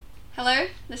Hello,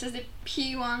 this is the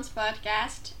P1's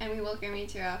podcast, and we welcome you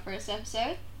to our first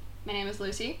episode. My name is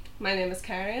Lucy. My name is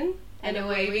Karin. And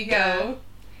away we go.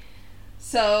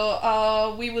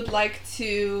 So, we would like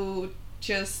to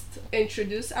just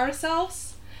introduce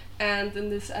ourselves, and in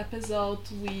this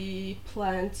episode, we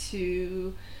plan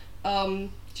to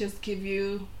just give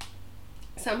you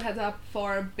some heads up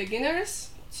for beginners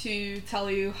to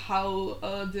tell you how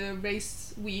the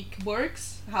race week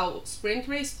works, how sprint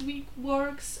race week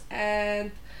works,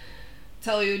 and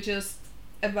tell you just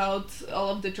about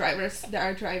all of the drivers that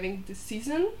are driving this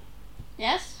season.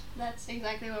 Yes, that's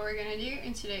exactly what we're gonna do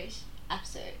in today's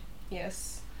episode.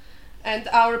 Yes. And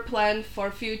our plan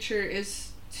for future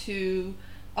is to,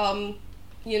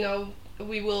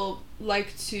 we will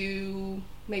like to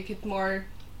make it more,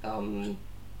 how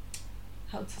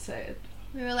to say it?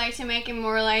 We would like to make it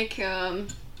more like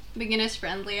beginners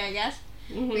friendly, I guess,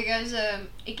 because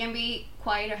it can be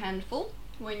quite a handful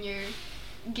when you're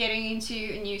getting into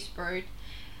a new sport,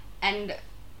 and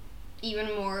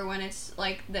even more when it's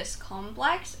like this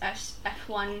complex as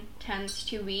F1 tends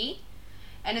to be.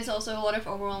 And it's also a lot of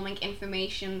overwhelming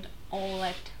information all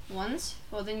at once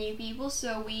for the new people,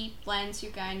 so we plan to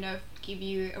kind of give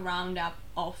you a roundup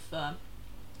of the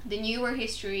newer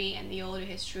history and the older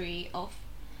history of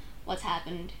what's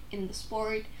happened in the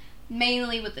sport,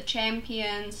 mainly with the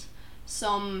champions,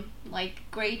 some like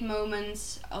great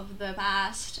moments of the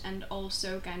past, and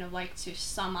also kind of like to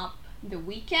sum up the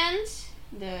weekends,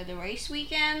 the race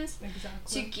weekends,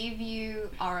 Exactly. to give you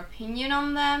our opinion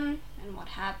on them and what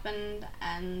happened,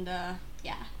 and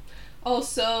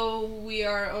Also, we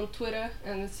are on Twitter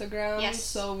and Instagram, Yes.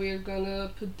 so we're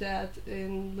gonna put that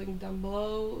in link down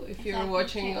below if you're Exactly.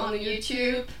 watching on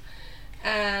YouTube.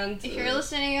 And If you're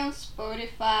listening on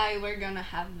Spotify, we're gonna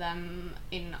have them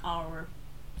in our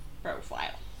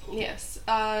profile. Yes,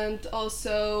 and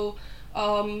also,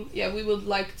 we would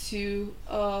like to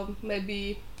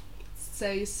maybe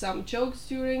say some jokes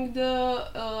during the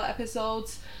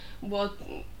episodes. What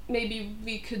maybe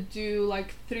we could do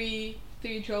like three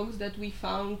jokes that we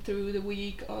found through the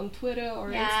week on Twitter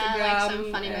or Instagram. Like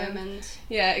some funny and- moments.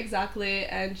 Yeah, exactly,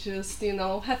 and just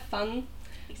have fun.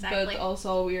 Exactly. But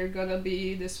also we're gonna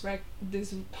be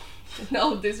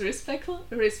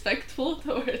disrespectful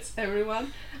towards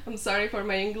everyone. I'm sorry for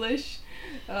my English.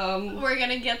 We're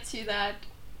gonna get to that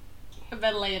a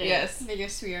bit later. Yes.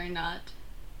 Because we are not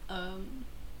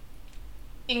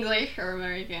English or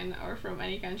American or from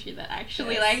any country that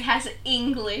actually Yes. like has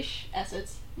English as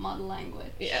its mother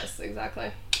language. Yes,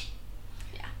 exactly.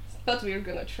 Yeah. But we're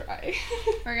gonna try.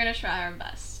 We're gonna try our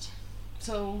best.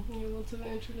 So, you want to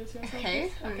introduce yourself? Okay,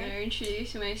 please? I'm gonna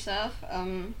introduce myself.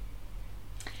 My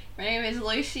name is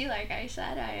Lucy, like I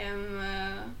said. I am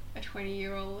a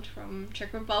 20-year-old from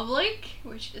Czech Republic,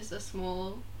 which is a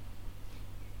small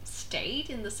state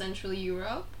in the Central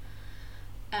Europe.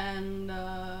 And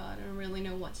I don't really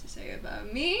know what to say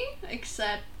about me,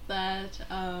 except that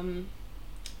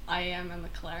I am a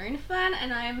McLaren fan,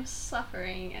 and I am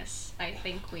suffering, as I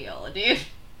think we all do,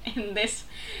 in this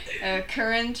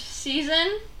current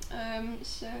season.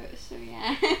 So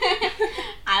yeah.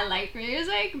 I like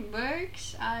music,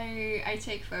 books. I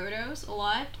take photos a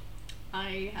lot.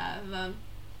 I have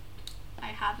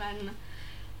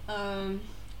an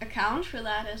account for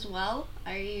that as well.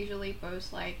 I usually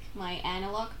post like my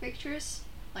analog pictures,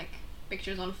 like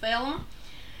pictures on film.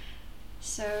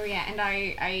 So yeah, and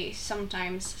I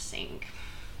sometimes sing.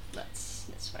 That's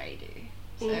what I do.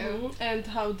 So And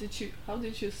how did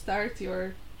you start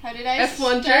your how did I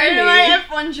F1 start journey? my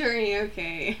F1 journey?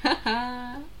 Okay.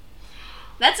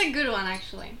 That's a good one,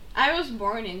 actually. I was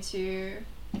born into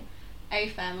a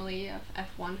family of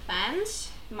F1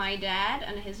 fans. My dad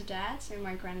and his dad, so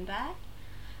my granddad.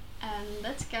 And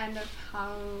that's kind of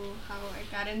how I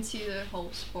got into the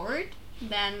whole sport.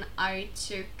 Then I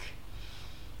took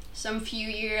some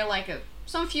few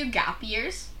gap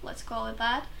years, let's call it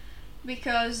that,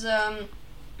 because of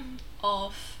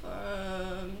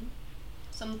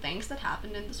some things that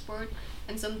happened in the sport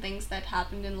and some things that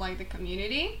happened in like the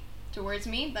community towards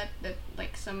me, that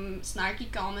like some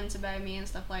snarky comments about me and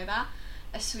stuff like that,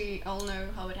 as we all know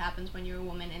how it happens when you're a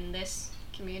woman in this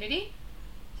community.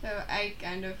 So I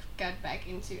kind of got back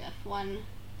into F1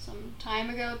 some time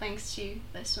ago thanks to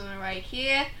this woman right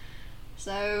here.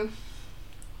 So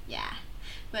yeah,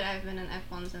 but I've been an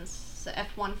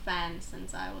F1 fan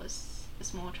since I was a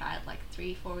small child, like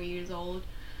 3-4 years old.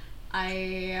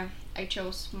 I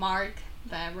chose Mark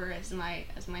Webber as my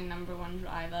number one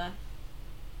driver.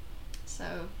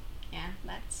 So yeah,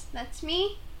 that's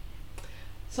me.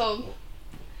 So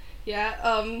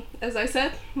Yeah, as I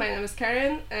said, my name is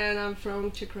Karin and I'm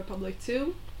from Czech Republic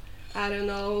too. I don't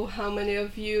know how many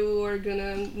of you are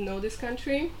gonna know this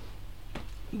country,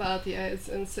 but yeah, it's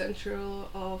in central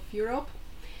of Europe.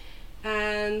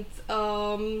 And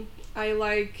I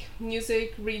like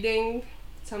music, reading,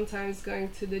 sometimes going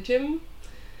to the gym.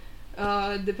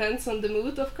 Depends on the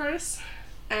mood, of course.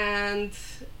 And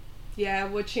yeah,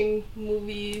 watching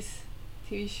movies,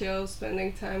 TV shows,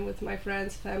 spending time with my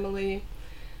friends, family.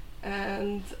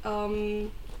 And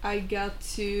I got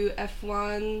to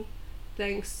F1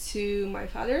 thanks to my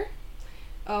father.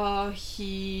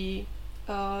 He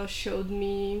showed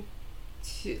me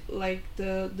to like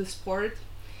the sport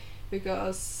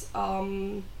because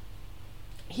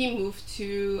he moved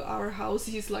to our house.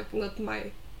 He's like not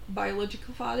my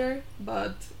biological father,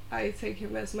 but I take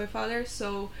him as my father.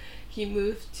 So he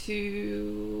met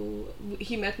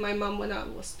my mom when I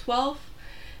was 12,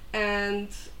 and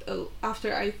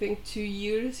after I think 2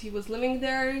 years he was living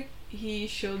there, he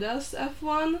showed us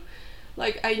F1.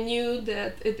 Like I knew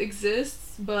that it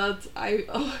exists, but I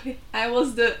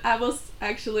was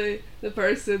actually the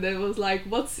person that was like,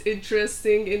 what's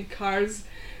interesting in cars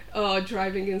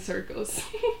driving in circles.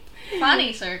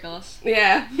 Funny circles.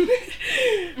 Yeah.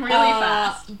 Really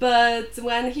fast. But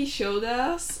when he showed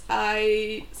us,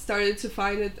 I started to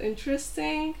find it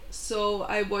interesting, so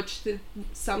I watched it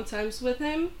sometimes with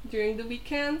him during the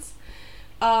weekends.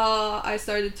 I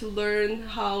started to learn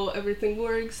how everything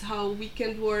works, how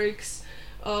weekend works,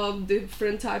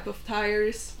 different type of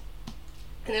tires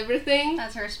and everything.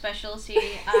 That's her specialty.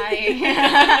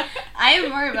 I am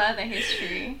more about the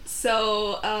history.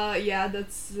 So yeah,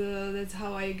 that's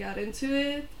how I got into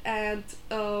it, and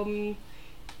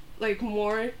like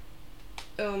more,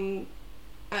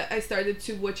 I started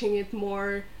to watching it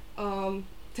more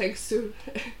thanks to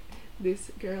this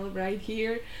girl right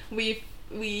here. We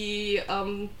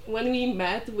when we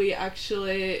met, we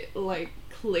actually like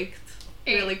clicked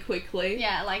really quickly.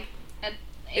 Yeah, like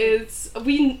it's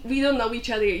we don't know each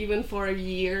other even for a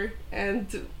year,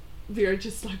 and we're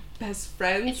just like best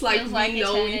friends. Like we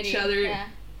know eternity. each other.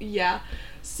 Yeah.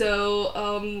 So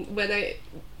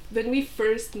when we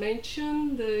first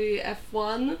mentioned the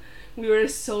F1, we were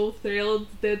so thrilled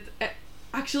that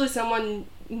actually someone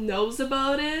knows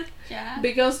about it. Yeah.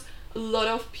 Because a lot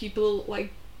of people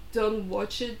like don't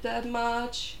watch it that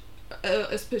much,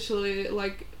 especially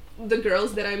like the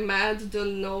girls that I met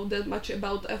don't know that much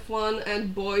about F1,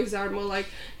 and boys are more like,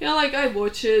 yeah, like I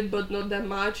watch it but not that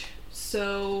much.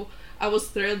 So I was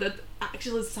thrilled that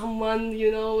actually someone, you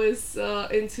know, is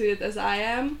into it as I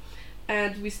am,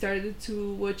 and we started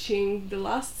to watching the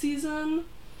last season.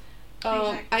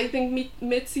 Exactly. I think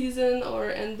mid-season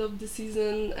or end of the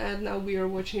season, and now we are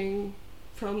watching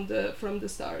from the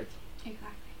start. Exactly.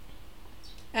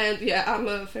 And yeah, I'm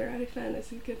a Ferrari fan, as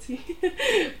you can see,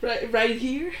 right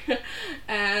here.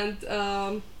 And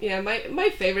yeah, my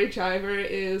favorite driver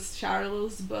is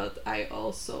Charles, but I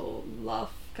also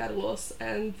love Carlos,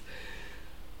 and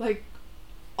like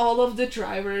all of the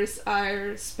drivers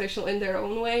are special in their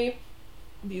own way.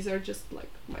 These are just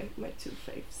like my two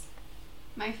faves.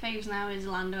 My faves now is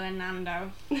Lando and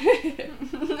Nando.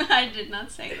 I did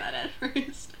not say that at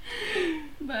first,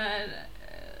 but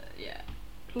yeah.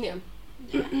 Yeah.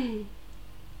 Yeah.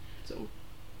 So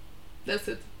that's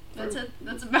it. That's it.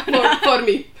 That's about it. For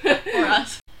me. For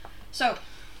us. So.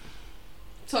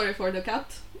 Sorry for the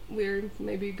cut. We're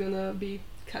maybe gonna be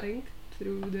cutting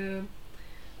through the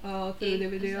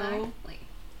video. Exactly.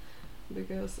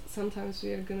 Because sometimes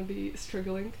we are gonna be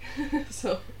struggling.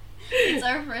 So it's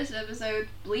our first episode.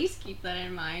 Please keep that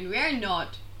in mind. We are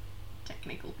not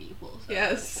technical people. So.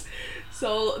 Yes.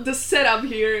 So the setup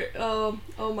here, oh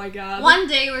my god. One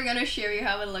day we're gonna show you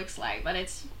how it looks like, but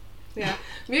it's... Yeah.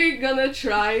 We're gonna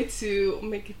try to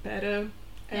make it better,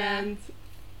 and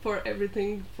for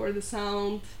everything, for the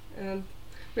sound, and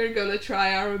we're gonna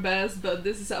try our best, but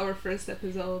this is our first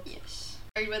episode. Yes.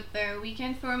 With the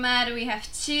weekend format, we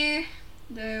have two.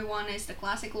 The one is the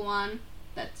classical one.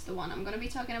 That's the one I'm gonna be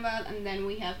talking about, and then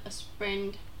we have a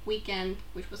sprint weekend,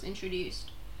 which was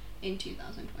introduced in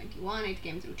 2021. It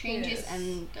came through changes,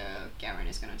 and Karin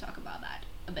is going to talk about that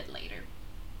a bit later.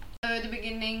 So the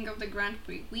beginning of the Grand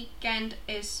Prix weekend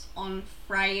is on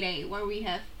Friday, where we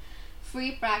have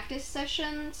 3 practice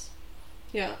sessions.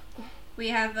 Yeah. We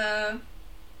have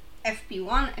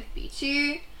FP1,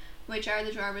 FP2, which are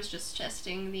the drivers just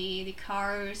testing the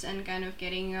cars and kind of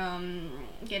getting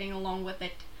along with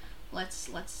it. Let's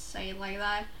say it like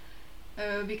that.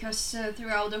 Because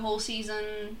throughout the whole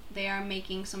season they are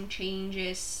making some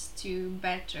changes to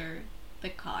better the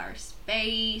car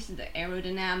space, the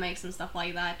aerodynamics and stuff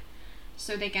like that.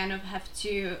 So they kind of have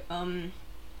to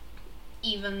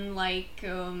even like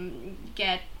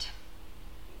get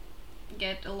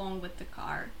get along with the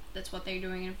car. That's what they're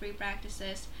doing in free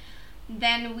practices.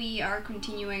 Then we are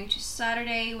continuing to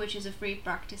Saturday, which is a free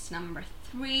practice number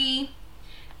 3.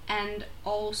 And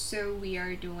also we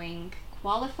are doing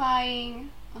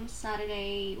qualifying on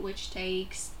Saturday, which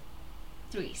takes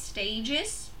 3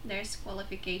 stages. There's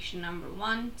qualification number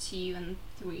 1, 2, and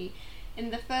 3. In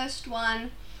the first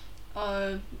one,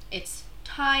 it's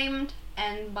timed,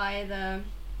 and by the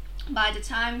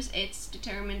times it's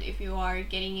determined if you are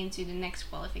getting into the next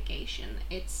qualification.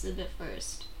 It's the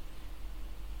first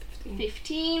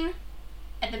 15.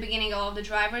 At the beginning, all of the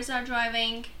drivers are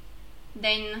driving.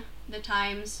 Then the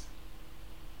times,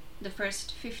 the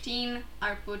first 15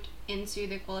 are put into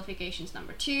the qualifications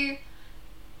number 2,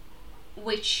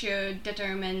 which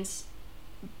determines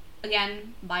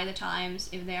again by the times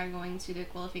if they are going to the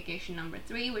qualification number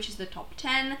 3, which is the top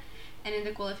 10. And in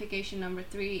the qualification number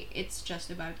 3, it's just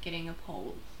about getting a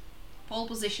pole. Pole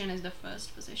position is the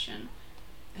first position.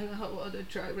 And how other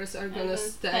drivers are gonna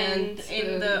stand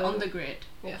on the grid,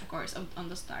 yeah. Of course, on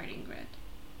the starting grid.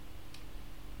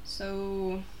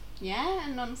 So yeah,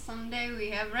 and on Sunday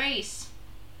we have race.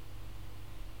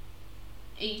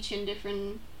 Each in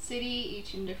different city,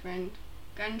 each in different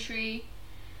country.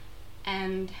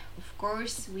 And of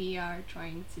course we are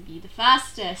trying to be the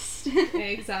fastest.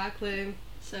 Exactly.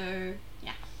 So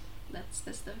yeah, that's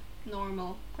the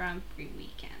normal Grand Prix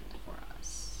weekend for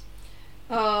us.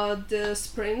 The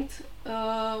sprint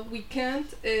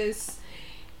weekend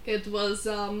was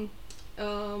in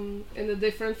a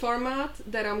different format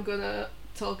that I'm gonna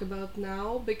talk about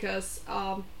now, because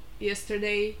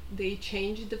yesterday they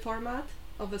changed the format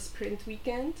of a sprint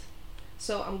weekend.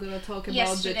 So I'm gonna talk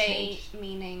about the change.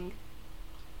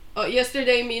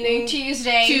 Yesterday meaning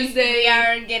Tuesday. Tuesday. We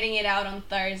are getting it out on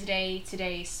Thursday.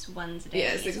 Today's Wednesday.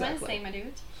 Yes, it's exactly. Wednesday, my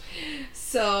dude.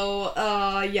 So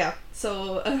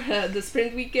the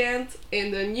sprint weekend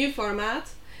in the new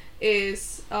format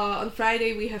is on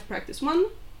Friday we have practice 1.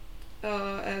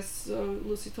 As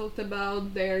Lucy talked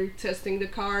about, they're testing the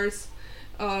cars,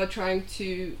 trying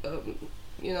to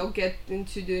get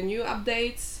into the new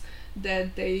updates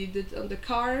that they did on the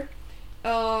car.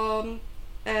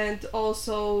 And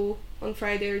also on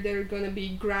Friday they're gonna be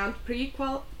Grand Prix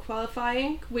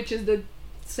qualifying, which is the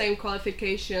same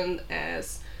qualification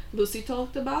as Lucy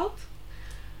talked about.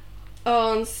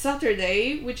 On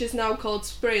Saturday, which is now called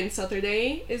Sprint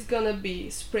Saturday, is gonna be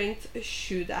Sprint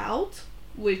Shootout,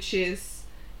 which is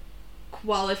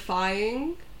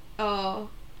qualifying,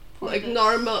 like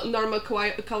normal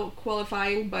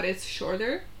qualifying, but it's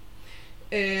shorter.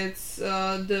 It's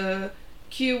the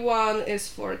Q1 is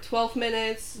for 12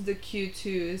 minutes, the Q2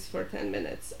 is for 10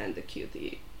 minutes, and the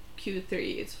Q3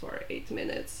 is for 8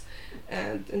 minutes.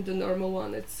 And in the normal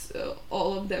one, it's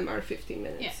all of them are 15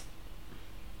 minutes.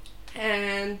 Yeah.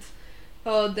 And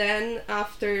then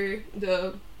after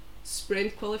the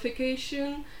sprint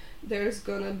qualification, there's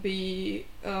gonna be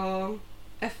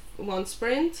F1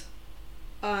 sprint,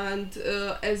 and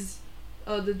as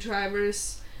the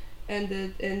drivers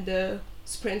ended in the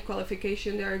sprint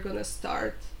qualification, they're gonna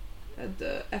start at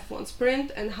the F1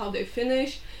 sprint, and how they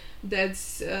finish,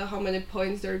 that's how many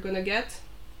points they're gonna get.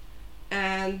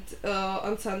 And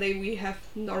on Sunday we have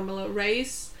normal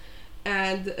race,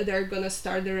 and they're gonna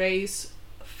start the race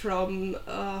from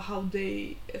how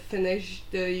they finish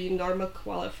the normal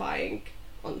qualifying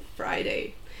on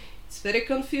Friday. It's very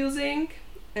confusing,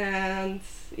 and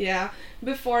yeah,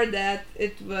 before that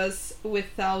it was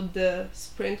without the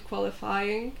sprint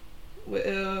qualifying.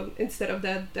 Instead of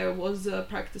that there was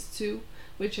practice 2,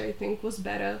 which I think was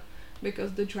better,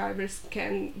 because the drivers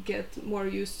can get more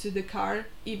used to the car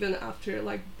even after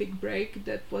like big break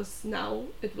that was now.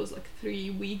 It was like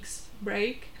 3 weeks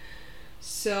break.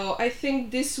 So I think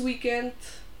this weekend,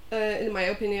 in my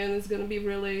opinion, is gonna be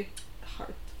really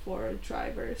hard for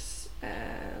drivers.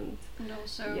 And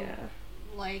also, yeah,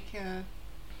 like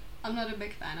I'm not a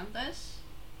big fan of this.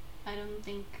 I don't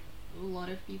think a lot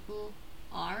of people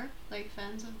are like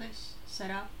fans of this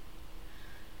setup.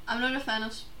 I'm not a fan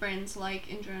of sprints like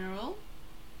in general,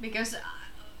 because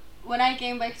when I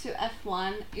came back to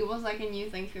F1 it was like a new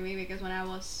thing for me, because when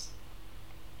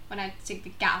I took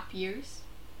the gap years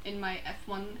in my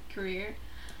F1 career,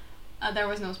 there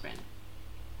was no sprint.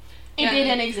 It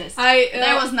didn't exist.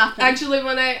 There was nothing. Actually,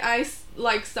 when I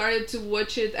like started to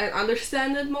watch it and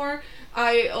understand it more,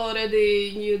 I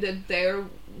already knew that there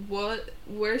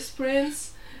were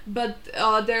sprints, but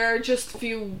there are just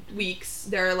few weeks.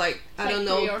 There are like I don't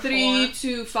know, 3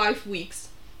 to 5 weeks.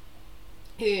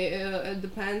 It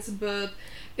depends, but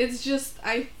it's just,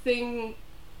 I think,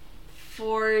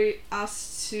 for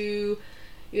us to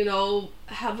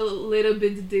have a little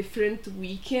bit different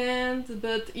weekend.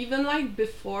 But even like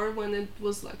before, when it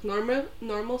was like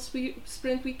normal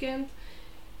sprint weekend,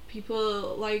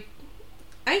 people like,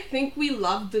 I think we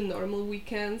love the normal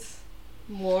weekends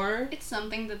more. It's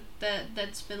something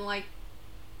that's been like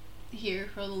here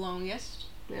for the longest.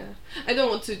 Yeah, I don't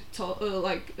want to talk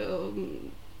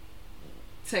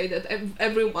say that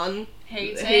everyone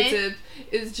Hates it.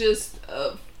 It's just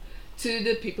to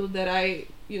the people that I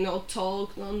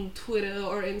talked on Twitter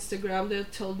or Instagram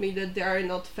that told me that they are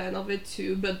not fan of it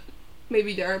too, but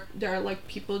maybe there are like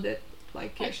people that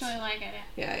like it. Actually like it.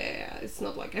 Yeah. It's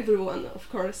not like everyone, of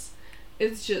course.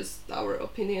 It's just our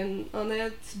opinion on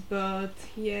it, but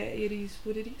yeah, it is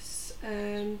what it is,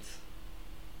 and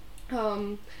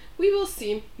we will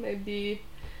see. Maybe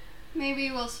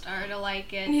we'll start to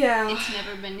like it. Yeah. It's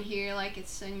never been here. Like,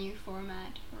 it's a new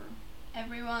format for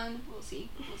everyone. We'll see.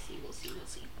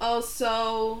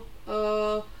 Also,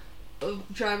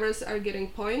 drivers are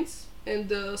getting points. In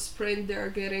the sprint, they're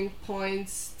getting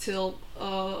points till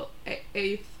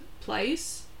 8th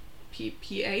place,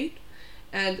 P8,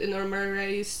 and in normal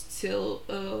race till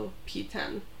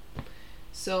P10.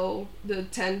 So the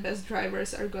 10 best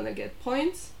drivers are gonna get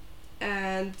points,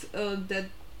 and that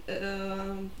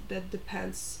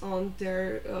depends on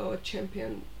their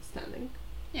champion standing.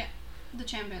 Yeah, the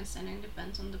champion standing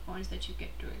depends on the points that you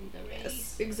get during the race.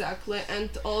 Yes, exactly.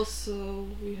 And also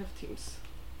we have teams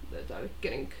that are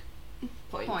getting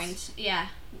points. Yeah.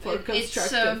 For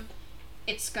constructive.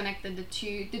 It's connected the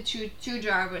two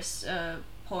drivers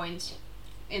points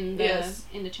in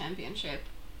the championship.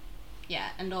 Yeah,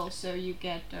 and also you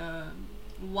get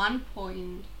 1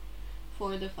 point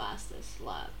for the fastest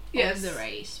lap of the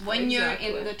race when you're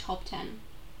in the top 10.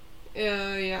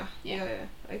 Yeah.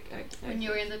 When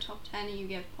you're in the top 10, you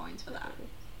get points for that.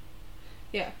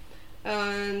 Yeah,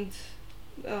 and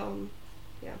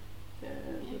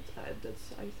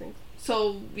that's I think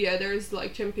so. Yeah, there is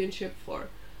like championship for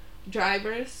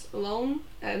drivers alone,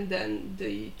 and then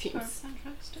the teams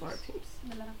for teams.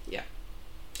 Yeah.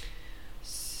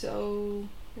 So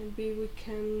maybe we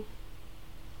can.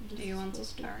 Do you want to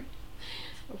start?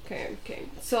 Okay.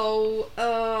 So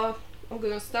I'm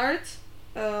gonna start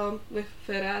with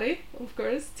Ferrari, of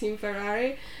course, Team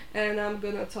Ferrari, and I'm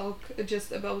gonna talk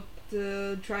just about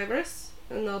the drivers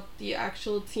and not the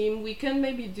actual team. We can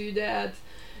maybe do that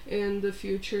in the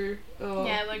future.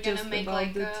 Yeah, we're gonna make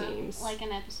like the teams. Like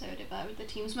an episode about the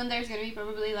teams when there's gonna be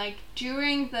probably like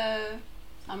during the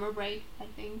summer break. I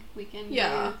think we can.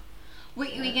 Yeah.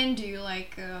 We can do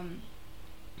like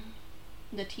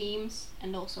the teams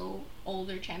and also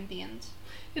older champions.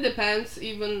 It depends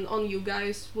even on you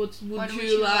guys. What would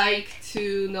you like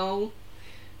to know?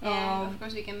 Yeah, of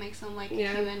course we can make some like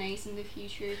Q&As in the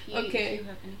future if you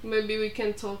have any. Maybe we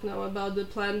can talk now about the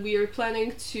plan. We are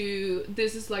planning to.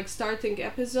 This is like starting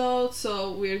episode,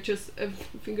 so we're just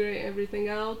figuring everything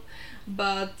out.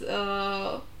 But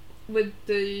with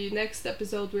the next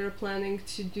episode, we are planning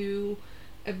to do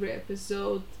every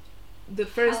episode. The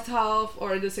first half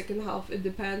or the second half, it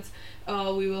depends.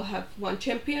 We will have one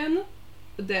champion.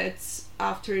 That's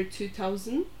after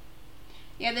 2000.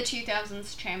 Yeah, the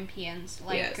 2000s champions,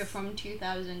 from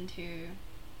 2000 to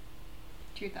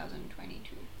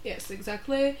 2022. Yes,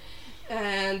 exactly.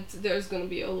 And there's gonna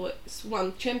be always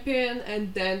one champion,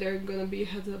 and then they're gonna be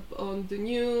head up on the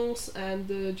news and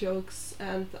the jokes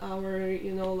and our,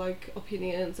 like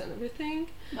opinions and everything.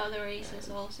 About the races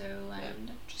also,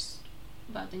 and just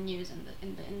about the news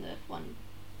in the one.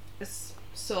 Yes.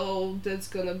 So that's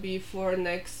gonna be for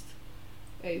next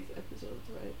 8th episode,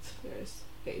 right? There's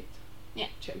 8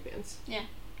 champions. Yeah.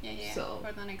 So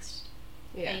for the next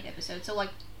 8 episodes, so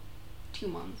like 2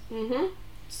 months.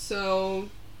 So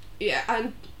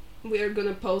and we are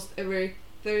gonna post every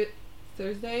Thursday.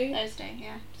 Thursday,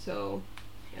 yeah. So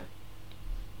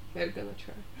we're gonna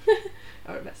try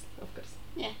our best, of course.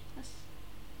 Yeah.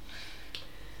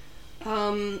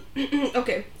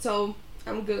 Okay, so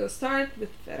I'm gonna start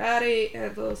with Ferrari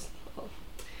and those.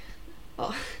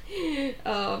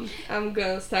 I'm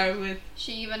gonna start with.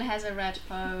 She even has a red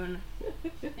phone.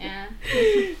 Yeah.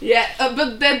 Yeah,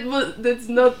 but that was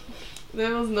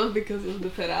not because of the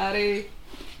Ferrari.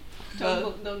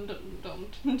 Don't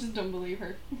just don't believe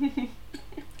her.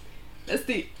 That's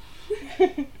the.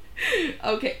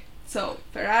 Okay, so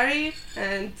Ferrari,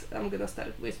 and I'm gonna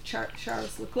start with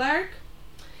Charles Leclerc.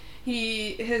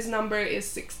 His number is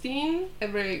 16.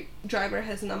 Every driver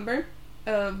has a number,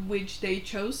 which they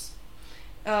chose.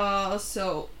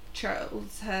 So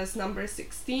Charles has number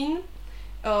 16.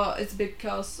 It's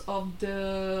because of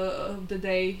the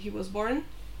day he was born.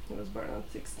 He was born on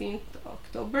 16th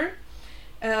October,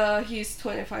 He's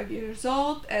 25 years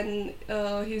old, and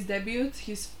his debut,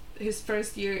 his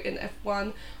first year in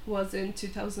F1 was in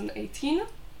 2018,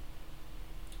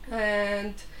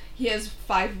 and he has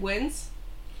 5 wins.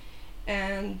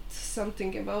 And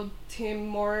something about him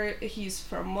more, he's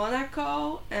from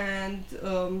Monaco, and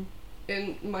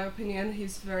in my opinion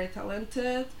he's very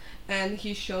talented, and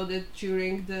he showed it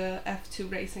during the F2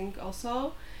 racing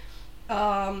also.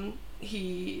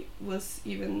 He was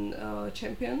even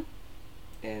champion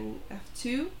in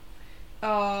F2.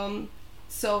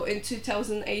 So in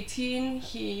 2018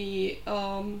 he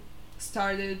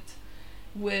started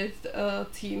with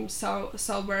team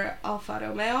Sauber Alfa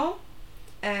Romeo,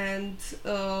 and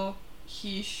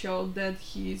he showed that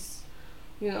he's,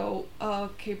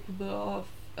 capable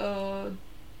of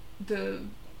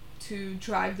to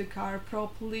drive the car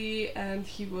properly, and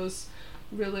he was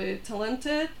really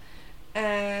talented.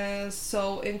 And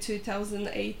so in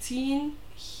 2019,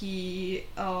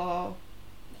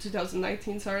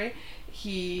 sorry,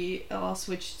 he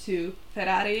switched to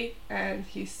Ferrari, and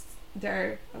he's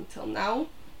there until now.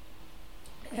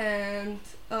 And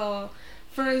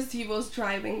first he was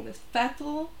driving with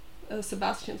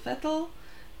Sebastian Vettel,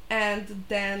 and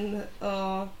then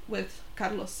with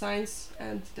Carlos Sainz,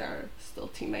 and they're still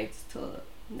teammates till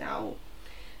now.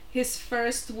 His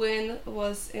first win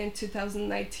was in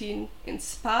 2019 in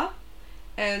Spa,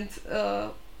 and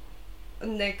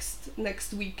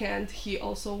next weekend he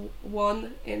also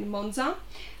won in Monza.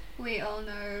 We all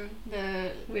know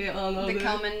the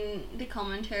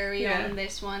commentary on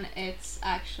this one. It's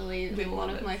actually one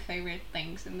of my favorite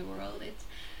things in the world.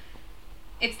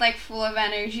 It's like full of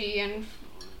energy, and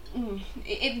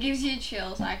it gives you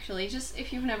chills actually. Just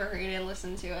if you've never heard it,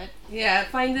 listen to it. Yeah,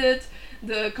 find it.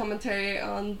 The commentary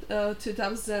on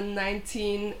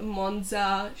 2019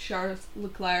 Monza Charles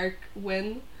Leclerc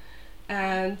win,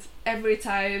 and every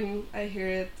time I hear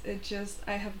it,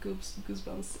 I have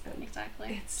goosebumps. And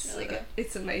exactly. It's really good.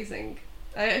 It's amazing.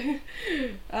 I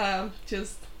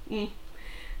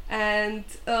And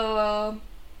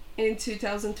in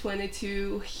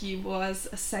 2022 he was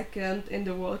second in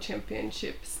the World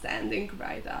Championship, standing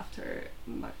right after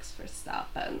Max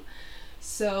Verstappen.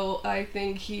 So I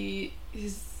think he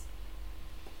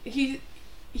has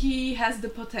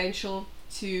the potential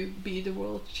to be the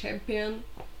world champion.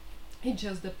 It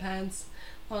just depends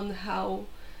on how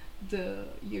the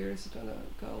year is gonna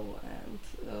go, and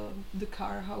the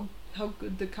car, how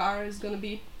good the car is gonna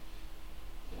be,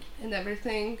 and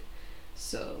everything.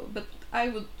 So, but I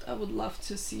would love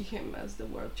to see him as the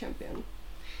world champion.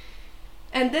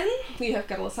 And then we have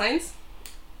Carlos Sainz.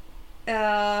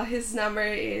 His number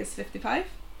is 55.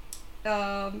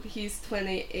 He's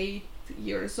 28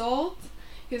 years old.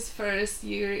 His first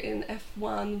year in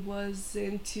F1 was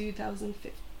in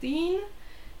 2015.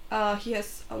 He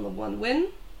has only 1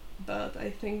 win, but I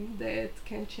think that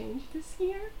can change this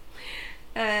year.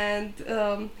 And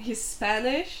he's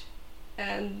Spanish,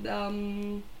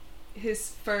 and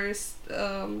his first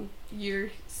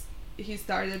year he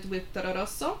started with Toro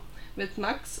Rosso with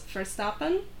Max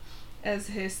Verstappen as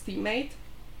his teammate.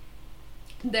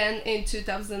 Then in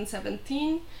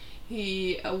 2017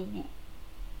 he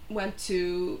went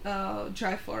to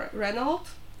drive for Renault.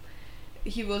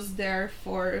 He was there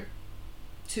for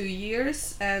 2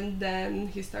 years, and then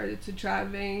he started to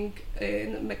driving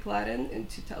in McLaren in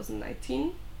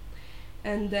 2019,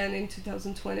 and then in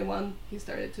 2021 he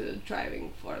started to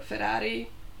driving for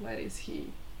Ferrari. Where is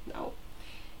he now?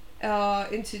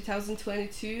 In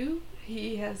 2022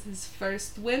 he has his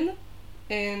first win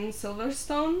in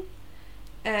Silverstone,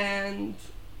 and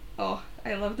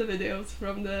I love the videos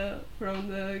from the Grand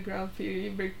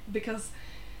Prix because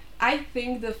I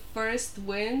think the first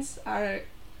wins are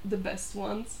the best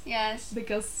ones. Yes.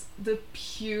 Because the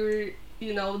pure,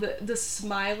 the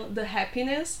smile, the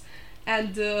happiness,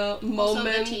 and the moment. Also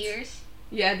the tears.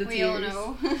 Yeah, the we tears. all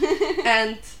know.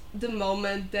 And the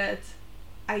moment that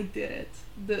I did it.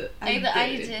 I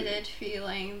did it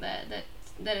feeling that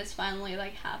it's finally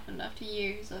like happened after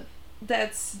years of.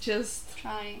 That's just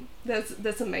trying.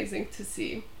 That's amazing to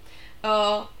see.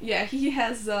 He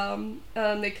has a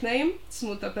nickname,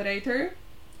 Smooth Operator,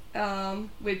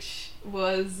 which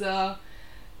was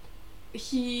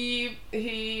he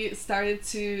started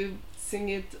to sing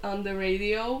it on the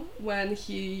radio when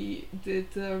he did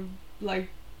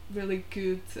really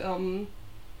good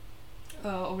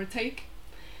overtake.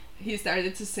 He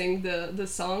started to sing the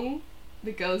song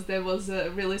because there was a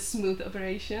really smooth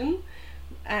operation.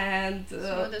 And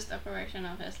smoothest operation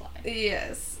of his life.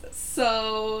 Yes.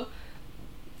 So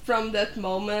from that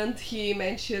moment, he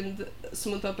mentioned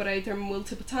smooth operator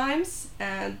multiple times,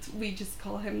 and we just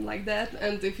call him like that.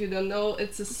 And if you don't know,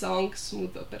 it's a song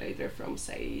Smooth Operator from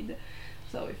Said.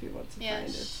 So if you want to find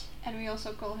it. And we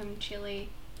also call him Chili.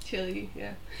 Chili,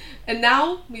 yeah. And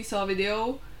now we saw a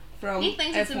video from He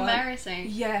thinks F1. it's embarrassing.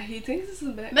 Yeah, he thinks it's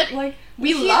embarrassing. But like,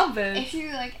 we love it. If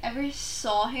you like ever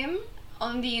saw him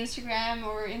on the Instagram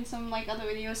or in some like other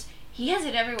videos, he has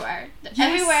it everywhere. Yes.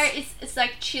 Everywhere it's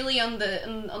like chili on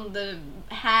the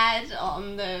hat,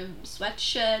 on the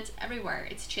sweatshirt, everywhere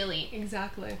it's chili.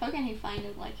 Exactly. How can he find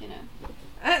it, like, you know?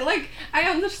 I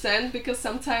understand, because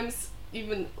sometimes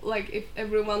even like if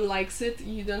everyone likes it,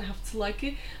 you don't have to like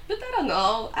it. But I don't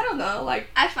know. Like,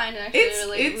 I find it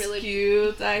actually it's really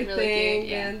cute. I really think,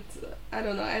 cute, yeah. and I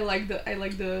don't know. I like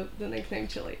the nickname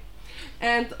Chili,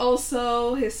 and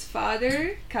also his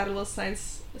father, Carlos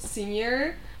Sainz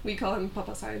Senior. We call him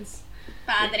Papa Sainz.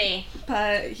 Padre.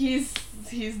 He's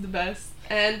the best,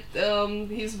 and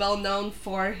he's well known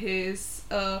for his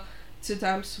 2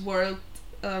 times world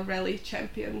rally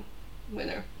champion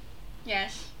winner.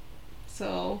 Yes.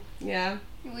 So yeah.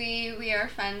 We are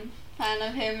fan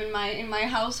of him in my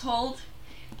household.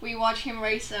 We watch him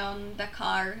race on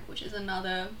Dakar, which is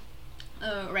another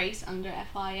race under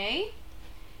FIA.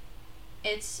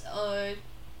 It's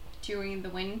during the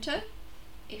winter.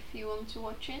 If you want to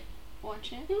watch it.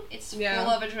 It's full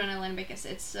of adrenaline, because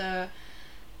it's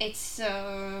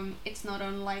not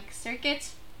on like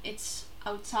circuits. It's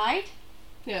outside.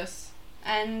 Yes.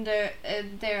 And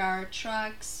there are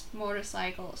trucks,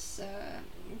 motorcycles,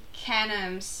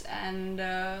 Can-Ams, and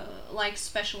like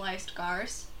specialized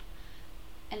cars.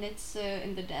 And it's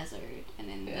in the desert,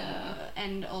 and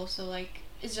and also like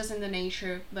it's just in the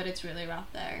nature, but it's really rough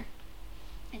there.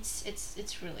 It's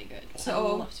really good. So I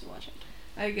would love to watch it.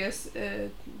 I guess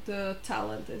the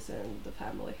talent is in the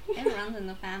family. It runs in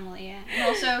the family, yeah. And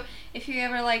also, if you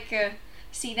ever like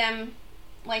see them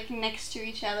like next to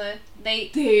each other,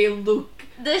 they look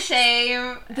the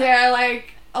same. They're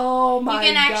like, oh my god. You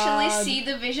can actually see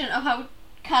the vision of how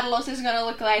Carlos is gonna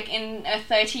look like in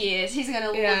 30 years. He's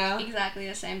gonna look exactly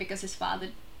the same, because his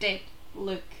father did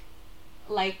look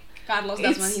like Carlos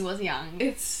does when he was young.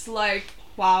 It's like,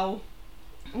 wow.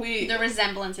 The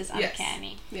resemblance is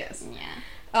uncanny. Yes. Yeah.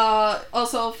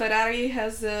 Also, Ferrari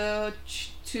has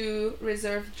 2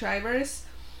 reserve drivers.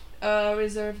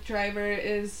 Reserve driver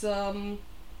is the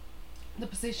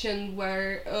position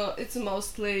where it's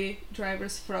mostly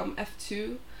drivers from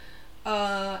F2,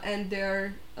 and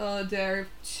they're there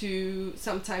to,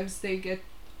 sometimes they get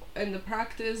in the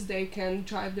practice, they can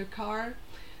drive their car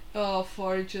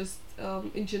for just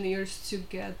engineers to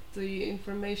get the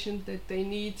information that they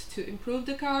need to improve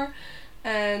the car,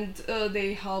 and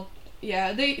they help.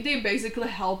 Yeah, they basically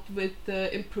help with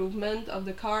the improvement of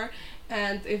the car,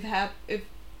 and if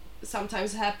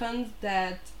sometimes happens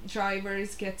that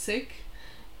drivers get sick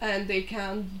and they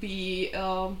can't be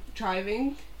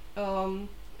driving in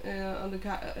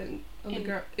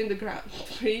the Grand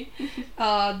Prix,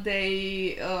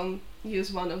 they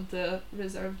use one of the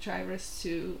reserve drivers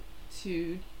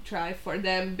to drive for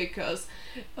them, because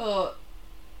the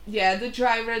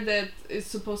driver that is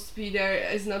supposed to be there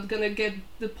is not gonna get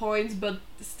the points, but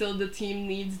still the team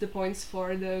needs the points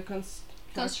for the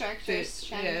Constructors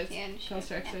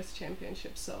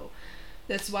Championship. So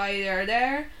that's why they are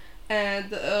there.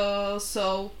 And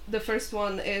so the first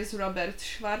one is Robert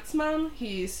Schwarzman.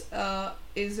 He's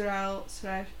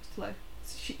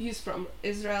he's from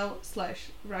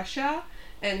Israel/Russia,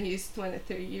 and he's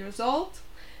 23 years old.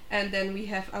 And then we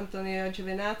have Antonio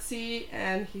Giovinazzi,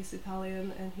 and he's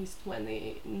Italian, and he's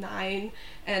 29,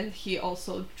 and he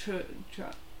also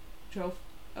drove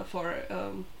for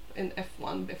in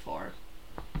F1 before.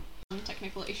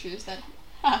 Technical issues that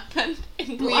happened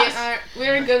in the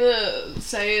we're gonna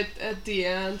say it at the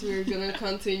end. We're gonna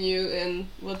continue in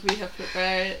what we have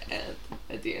prepared, and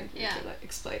at the end we're gonna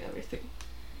explain everything.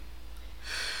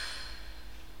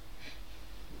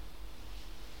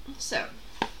 So,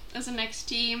 as the next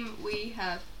team, we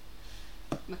have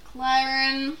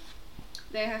McLaren.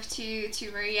 They have two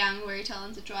very young, very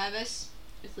talented drivers.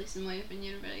 At least in my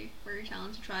opinion, very, very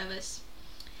talented drivers.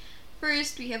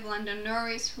 First, we have Lando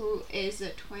Norris, who is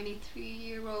a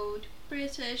 23-year-old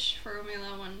British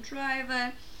Formula 1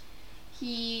 driver.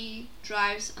 He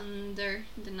drives under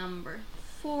the number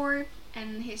 4,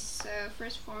 and his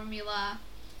first Formula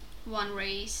 1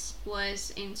 race was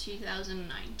in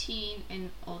 2019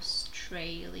 in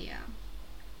Australia.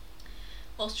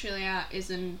 Australia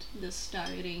isn't the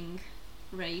starting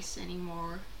race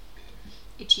anymore.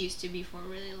 It used to be for a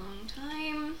really long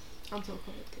time. Until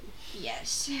COVID came.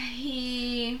 Yes,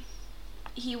 he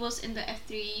he was in the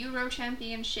F3 Euro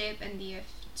Championship and the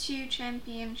F2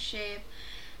 Championship,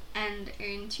 and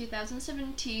in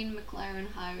 2017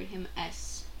 McLaren hired him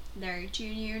as their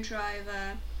junior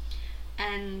driver,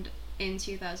 and in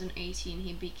 2018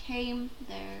 he became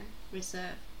their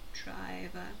reserve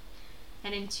driver,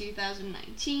 and in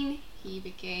 2019 he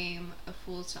became a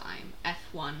full-time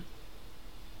F1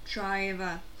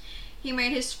 driver. He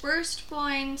made his first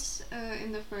points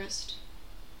in the first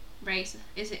race,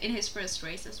 in his first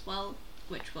race as well,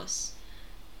 which was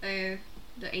the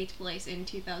 8th place in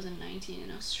 2019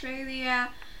 in Australia,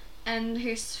 and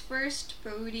his first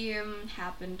podium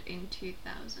happened in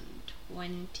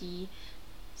 2020.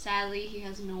 Sadly, he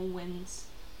has no wins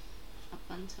up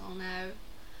until now.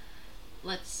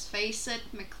 Let's face it,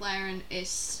 McLaren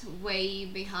is way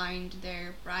behind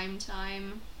their prime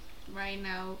time right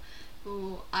now,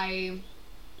 who I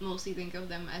mostly think of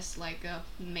them as like a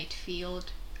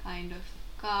midfield kind of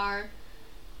car.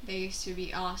 They used to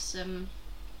be awesome.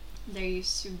 There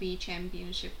used to be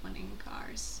championship winning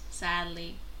cars.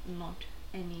 Sadly, not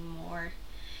anymore.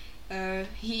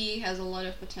 He has a lot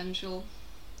of potential,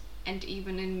 and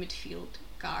even in midfield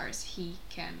cars he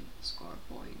can score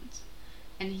points,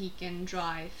 and he can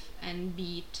drive and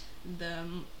beat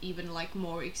the even like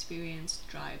more experienced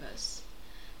drivers,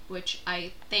 which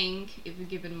I think, if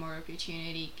given more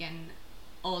opportunity, can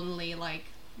only like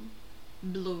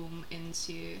bloom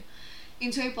into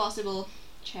a possible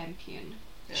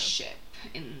championship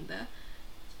in the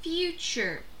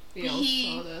future. We all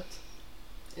saw that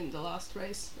in the last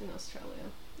race in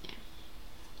Australia.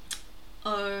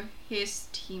 His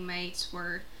teammates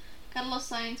were Carlos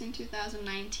Sainz in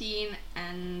 2019,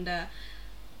 and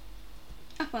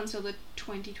up until the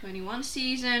 2021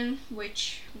 season,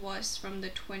 which was from the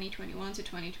 2021 to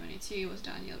 2022, was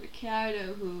Daniel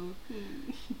Ricciardo, who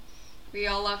we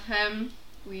all love him.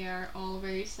 We are all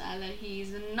very sad that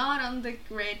he's not on the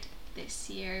grid this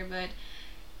year, but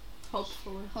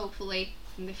hopefully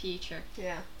in the future.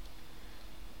 Yeah.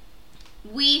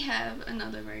 We have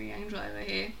another very young driver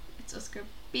here. It's Oscar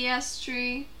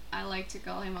Piastri. I like to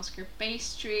call him Oscar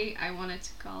Pastry. I wanted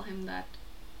to call him that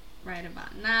right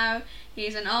about now.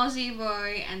 He's an Aussie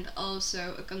boy and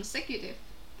also a consecutive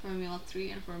Formula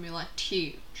 3 and Formula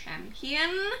 2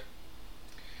 champion.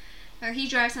 He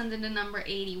drives under the number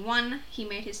 81. He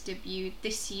made his debut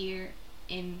this year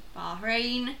in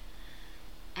Bahrain,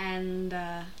 and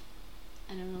I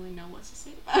don't really know what to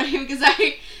say about him because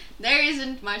there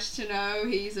isn't much to know.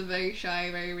 He's a very shy,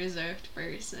 very reserved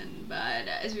person, but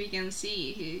as we can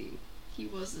see, he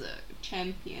was a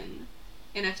champion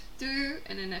in F2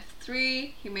 and in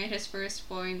F3. He made his first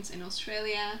points in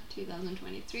Australia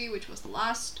 2023, which was the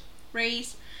last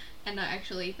race, and I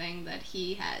actually think that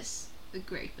he has a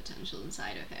great potential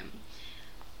inside of him.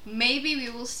 Maybe we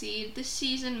will see it this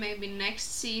season, maybe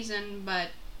next season,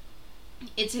 but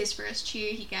it's his first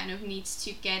year. He kind of needs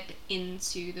to get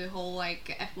into the whole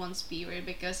like F1 speedway,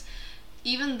 because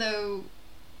even though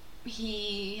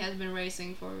he has been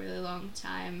racing for a really long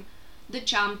time, the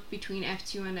jump between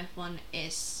F2 and F1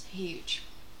 is huge.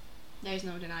 There's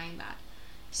no denying that.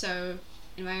 So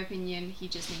in my opinion, he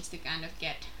just needs to kind of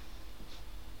get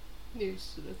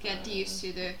used to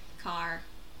the car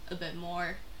a bit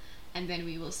more, and then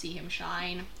we will see him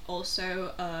shine.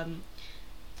 Also,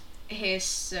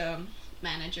 his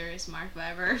manager is Mark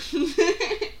Webber.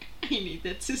 I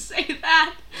needed to say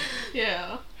that.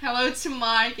 Yeah. Hello to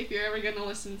Mark, if you're ever gonna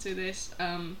listen to this.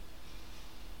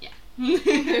 Yeah.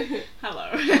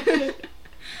 Hello.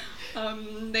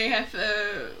 They have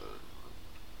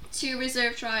 2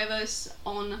 reserve drivers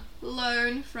on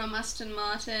loan from Aston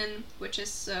Martin, which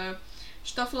is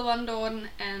Stoffel van Doorn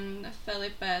and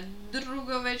Felipe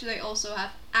Drugovich. They also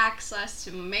have access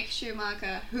to Mick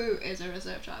Schumacher, who is a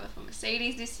reserve driver for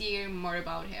Mercedes this year. More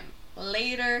about him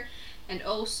later. And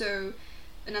also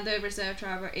another reserve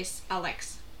driver is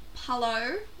Alex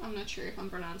Palou. I'm not sure if I'm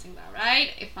pronouncing that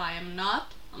right. If I am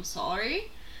not, I'm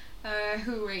sorry.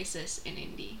 Who races in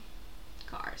Indy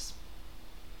cars.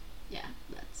 Yeah,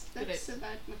 that's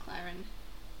about McLaren.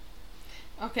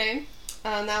 Okay.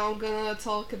 Now I'm gonna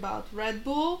talk about Red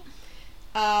Bull.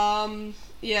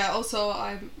 Yeah, also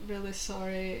I'm really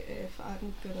sorry if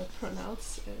I'm gonna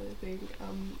pronounce anything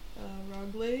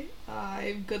wrongly.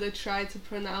 I'm gonna try to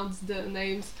pronounce the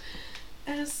names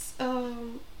as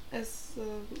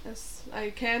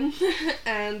I can,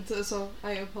 and so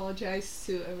I apologize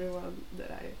to everyone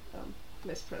that I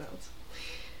mispronounce.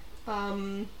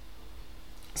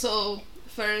 So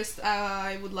first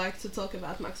I would like to talk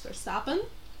about Max Verstappen.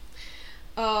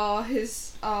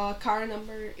 His car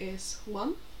number is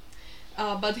 1.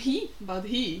 but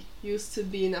he used to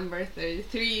be number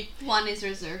 33. One is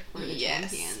reserved for the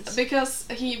Yes, champions. because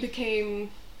he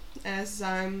became, as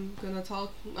I'm gonna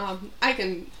talk, I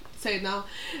can say it now.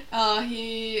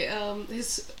 He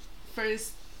his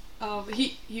first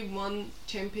he won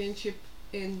championship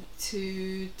in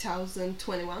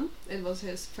 2021. It was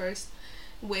his first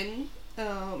win,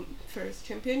 first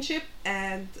championship,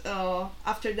 and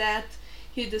after that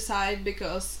he decided,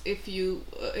 because if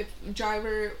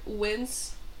driver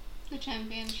wins The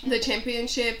championship. the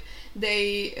championship,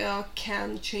 they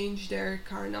can change their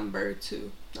car number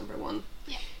to number 1.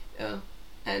 Yeah.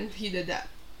 And he did that.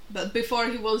 But before,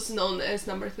 he was known as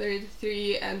number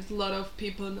 33, and a lot of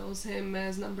people knows him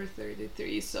as number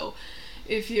 33. So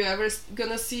if you ever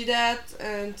gonna see that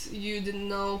and you didn't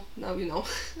know, now you know.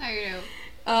 Now you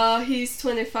know. He's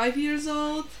 25 years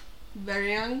old,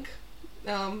 very young.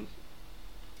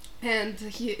 And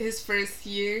his first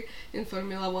year in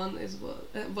Formula 1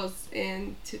 was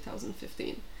in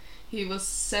 2015. He was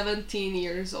 17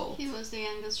 years old. He was the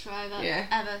youngest driver Yeah.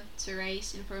 ever to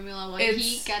race in Formula 1. It's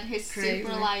He got his crazy.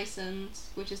 super license,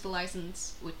 which is the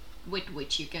license with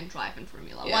which you can drive in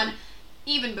Formula Yeah. 1,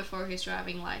 even before his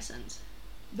driving license.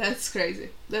 That's crazy.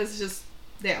 That's just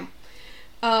damn.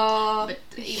 But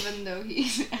even though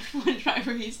he's an F1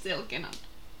 driver, he still cannot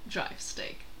drive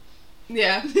stick.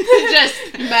 Yeah.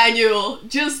 Just manual,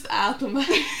 just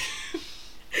automatic.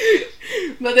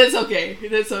 But that's okay.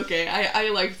 That's okay. I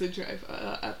like to drive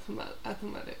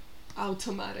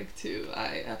automatic too.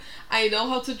 I know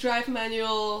how to drive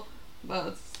manual,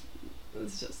 but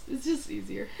it's just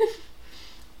easier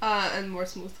and more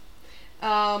smooth.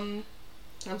 I'm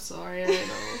sorry.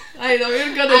 I know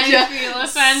you're gonna. I feel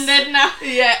offended now.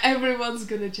 Yeah, everyone's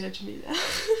gonna judge me now.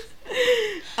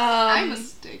 I'm a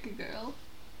stick girl.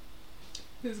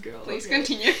 This girl. Please okay.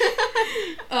 continue.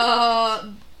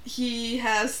 He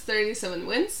has 37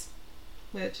 wins,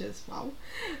 which is wow.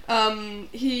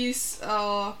 He's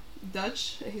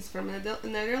Dutch. He's from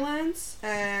Netherlands,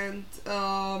 and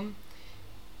I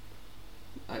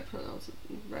pronounce it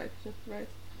right.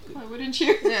 Why wouldn't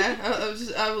you? Yeah,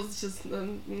 I was just.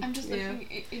 I'm just yeah.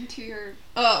 looking into your.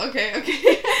 Oh, okay.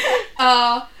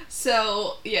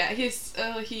 So yeah,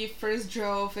 he first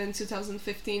drove in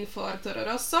 2015 for Toro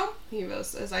Rosso. He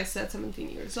was, as I said, 17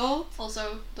 years old.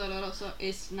 Also, Toro Rosso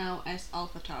is now as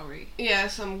AlphaTauri.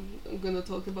 Yes, I'm gonna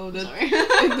talk about it. Sorry.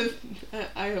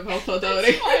 I have AlphaTauri.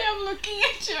 That's why I'm looking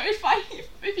at you.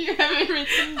 If you haven't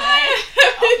written that.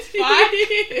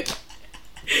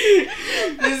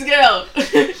 This girl.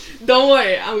 Don't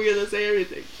worry, I'm gonna say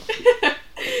everything.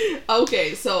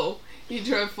 Okay, so he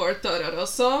drove for Toro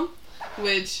Rosso,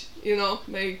 which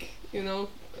make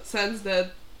sense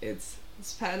that it's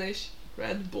Spanish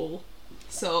Red Bull.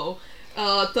 So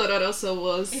Toro Rosso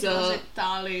was. It was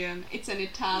Italian. It's an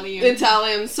Italian.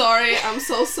 Italian. Sorry, I'm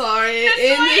so sorry.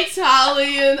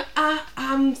 Italian.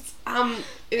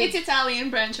 It's Italian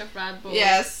branch of Red Bull.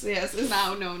 Yes. It's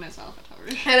now known as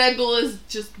AlphaTauri. And Red Bull is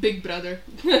just big brother,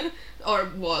 or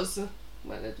was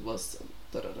when it was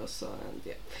Toro Rosso, and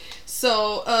yeah.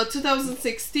 So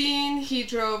 2016 he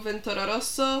drove in Toro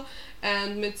Rosso,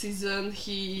 and mid-season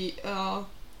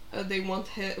they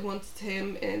wanted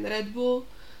him in Red Bull,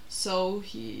 so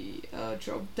he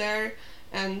drove there,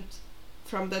 and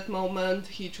from that moment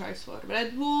he drives for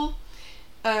Red Bull,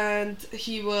 and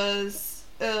he was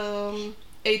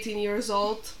 18 years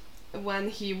old when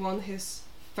he won his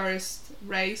first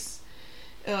race,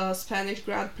 Spanish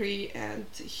Grand Prix, and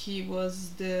he was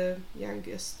the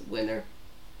youngest winner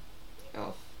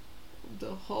of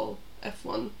the whole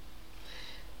F1.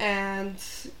 And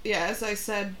yeah, as I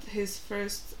said, his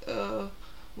first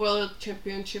World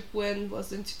Championship win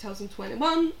was in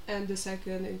 2021 and the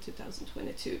second in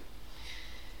 2022.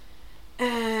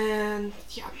 And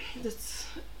yeah, that's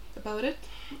about it.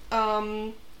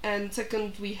 And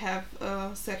second we have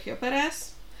Sergio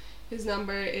Perez. His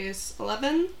number is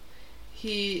 11.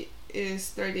 He is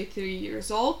 33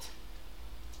 years old.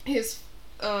 His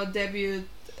debut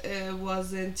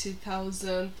was in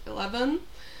 2011,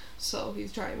 so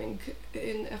he's driving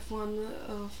in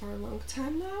F1 for a long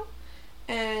time now,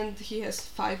 and he has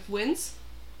 5 wins.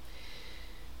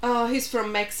 He's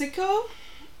from Mexico,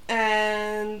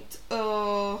 and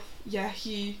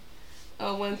he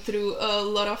went through a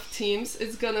lot of teams.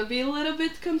 It's gonna be a little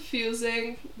bit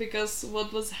confusing because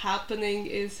what was happening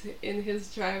is in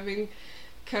his driving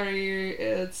career,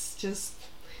 it's just,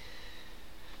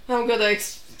 I'm gonna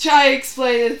try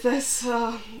explain it as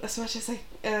much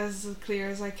as clear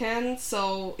as I can.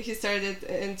 So he started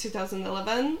in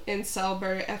 2011 in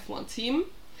Sauber F1 team.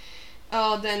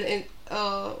 Then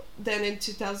then in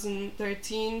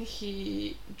 2013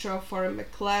 he drove for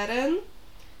McLaren.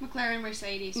 McLaren,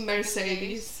 Mercedes.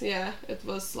 Mercedes, yeah, it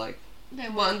was like They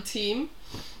were- one team.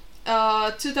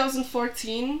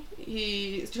 2014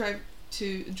 he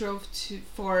drove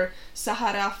for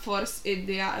Sahara Force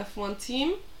India F1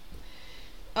 team.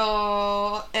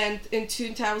 And in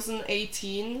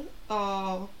 2018,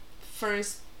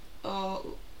 first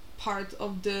part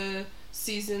of the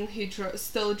season he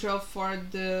still drove for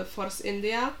the Force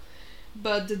India,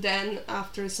 but then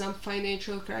after some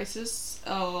financial crisis,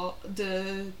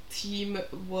 the team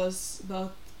was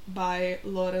bought by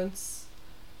Lawrence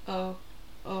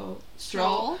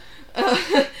Stroll.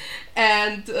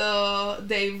 And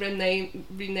they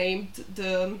renamed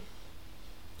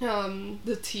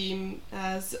the team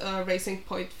as Racing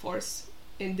Point Force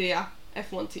India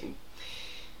F1 team.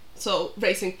 So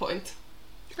Racing Point.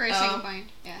 Racing Point,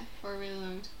 yeah, for a really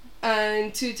long time.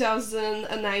 And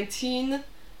 2019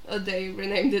 they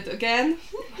renamed it again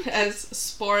as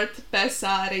Sport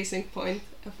Pesa Racing Point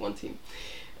F1 team.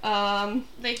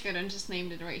 They couldn't just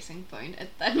name it Racing Point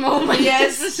at that moment.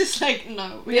 Yes. It was just like,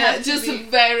 no. Just a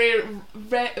very,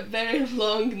 very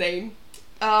long name.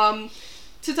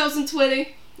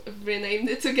 2020 renamed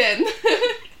it again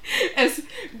as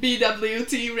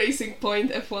BWT Racing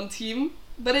Point F1 team,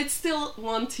 but it's still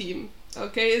one team.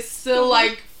 Okay, it's still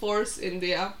like Force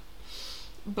India,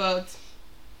 but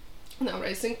no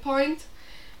Racing Point.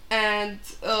 And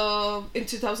in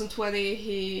 2020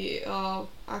 he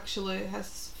actually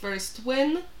has first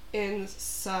win in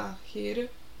Shakir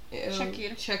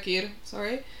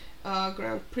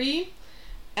Grand Prix,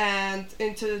 and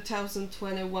in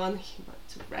 2021 he went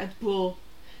to Red Bull,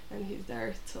 and he's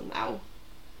there till now.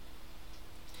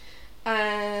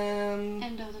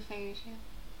 End of the fairy tale.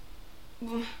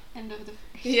 End of the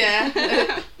fairy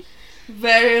Yeah.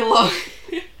 Very long.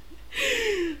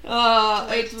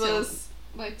 It was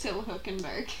like till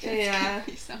Hülkenberg. Yeah.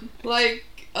 Like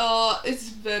it's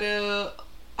better.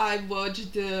 I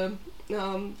watched the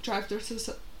Drive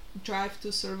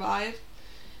to Survive.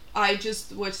 I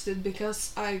just watched it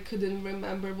because I couldn't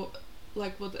remember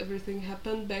what everything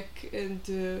happened back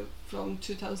from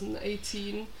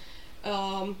 2018.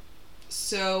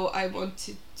 So I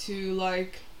wanted to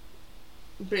like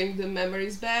bring the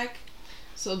memories back.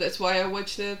 So that's why I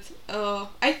watched it.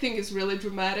 I think it's really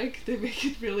dramatic. They make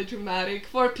it really dramatic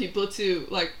for people to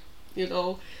like,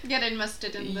 get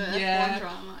invested in the Yeah. F1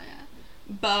 drama. Yeah.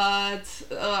 But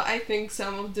I think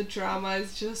some of the drama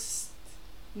is just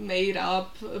made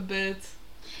up a bit.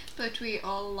 But we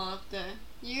all love the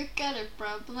 "you got a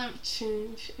problem."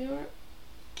 Change your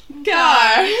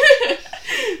car.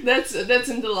 That's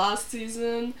in the last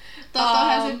season. Toto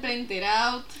has it printed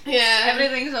out. Yeah.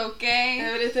 Everything's okay.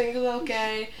 Everything is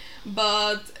okay,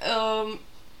 but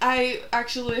I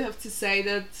actually have to say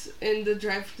that in the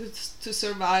Drive to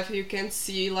Survive you can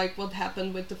see like what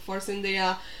happened with the Force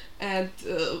India and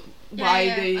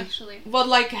what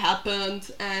like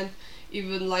happened, and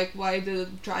even like why the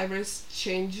drivers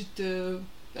changed the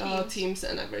teams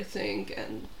and everything,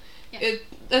 and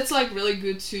that's like really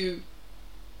good to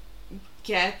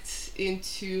get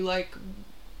into like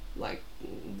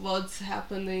what's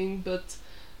happening, but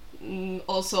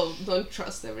also don't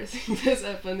trust everything that's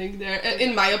happening there.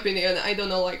 In my opinion, I don't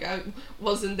know, like I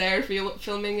wasn't there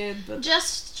filming it, but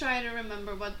just try to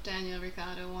remember what Daniel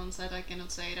Ricciardo once said. I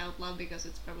cannot say it out loud because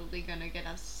it's probably gonna get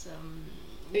us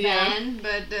banned.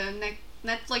 But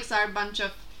Netflix are a bunch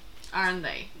of, aren't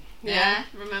they? Yeah.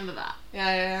 Remember that.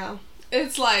 Yeah.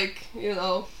 It's like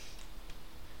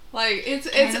like it's.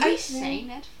 Can we say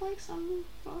Netflix on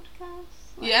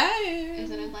broadcast? Like, yeah.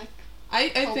 Isn't it like I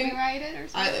think copyrighted or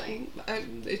something?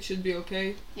 it should be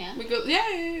okay. Yeah. Because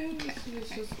Okay. It's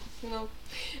just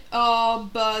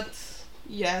but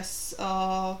yes,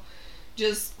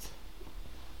 just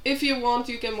if you want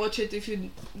you can watch it. If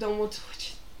you don't want to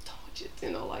watch it, don't watch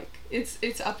it. Like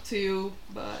it's up to you.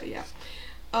 But yeah.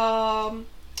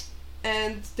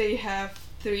 And they have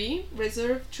 3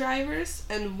 reserve drivers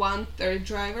and 1 third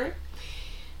driver.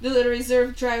 The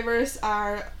reserve drivers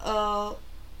are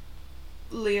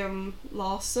Liam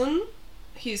Lawson.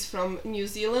 He's from New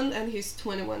Zealand and he's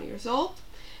 21 years old.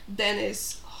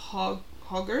 Dennis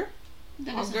Hauger.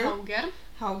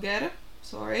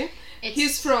 Sorry.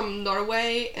 He's from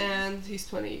Norway and he's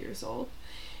 20 years old.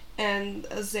 And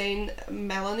Zane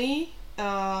Melanie,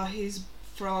 he's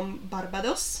from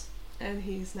Barbados and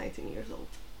he's 19 years old.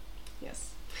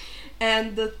 Yes.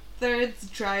 And the third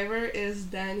driver is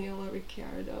Daniel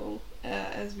Ricciardo,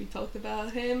 as we talked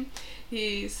about him.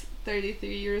 He's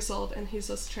 33 years old and he's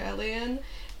Australian,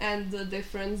 and the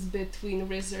difference between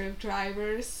reserve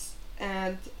drivers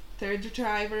and third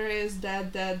driver is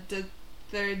that the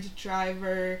third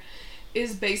driver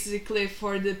is basically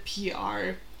for the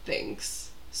PR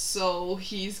things. So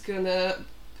he's gonna,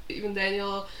 even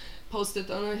Daniel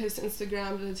posted on his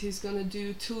Instagram that he's gonna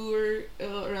do tour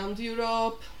around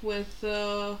Europe with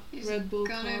Red Bull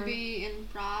car. He's gonna be in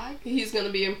Prague. He's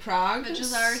gonna be in Prague, which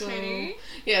is our city.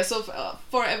 Yeah, so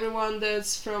for everyone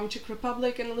that's from Czech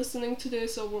Republic and listening to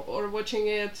this or watching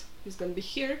it, he's gonna be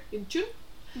here in June.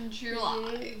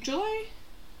 July. July?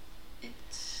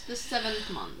 It's the 7th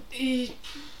month.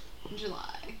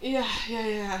 July.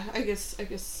 Yeah. I guess.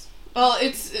 Well,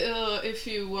 it's if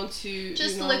you want to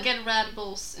just look at Red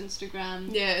Bull's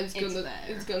Instagram. Yeah, it's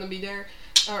gonna be there.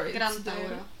 Or it's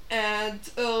there. And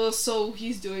so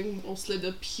he's doing mostly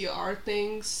the PR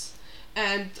things,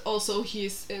 and also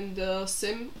he's in the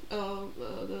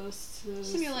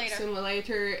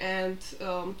simulator, and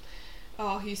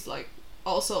he's like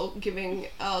also giving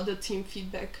the team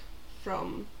feedback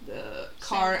from the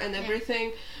car and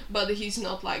everything, but he's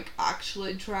not like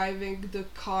actually driving the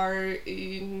car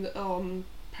in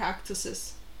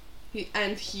practices. He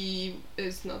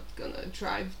is not gonna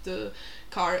drive the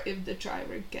car if the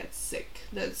driver gets sick.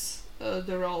 That's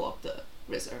the role of the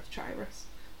reserve drivers.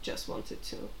 Just wanted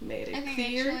to make it clear. I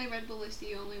think actually Red Bull is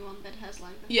the only one that has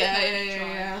like the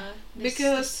driver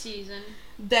because this season.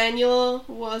 Daniel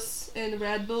was in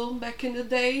Red Bull back in the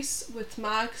days with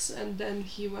Max, and then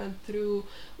he went through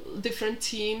different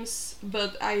teams,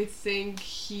 but I think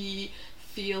he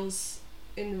feels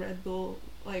in Red Bull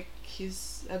like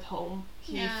he's at home.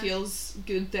 He feels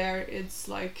good there. It's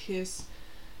like his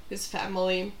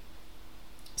family.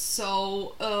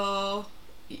 So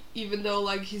even though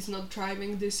like he's not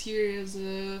driving this year as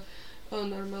a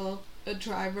normal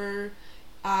driver,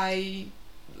 I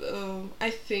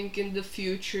think in the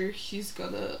future he's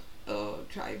gonna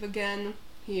drive again.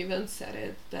 He even said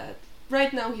it that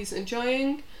right now he's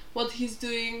enjoying what he's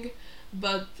doing,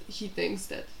 but he thinks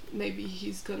that maybe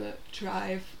he's gonna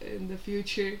drive in the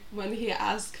future. When he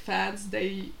asked fans,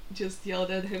 they just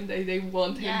yelled at him that they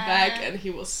want him back, and he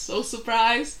was so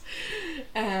surprised.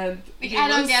 And like, I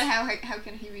don't get how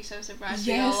can he be so surprised?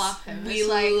 Yes, we all love him. We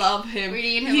love him. We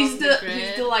need him he's on the grid.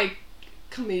 He's the like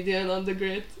comedian on the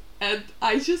grid, and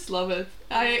I just love it.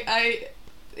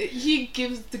 He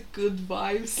gives the good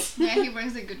vibes. Yeah, he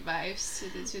brings the good vibes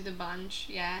to the bunch.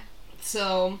 Yeah.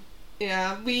 So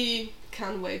yeah, we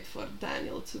can't wait for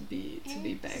Daniel to be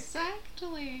back.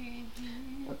 Exactly.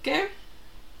 Okay.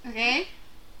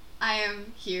 I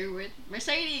am here with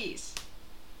Mercedes.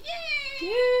 Yay!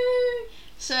 Yay!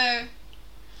 So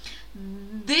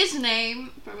this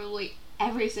name probably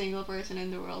every single person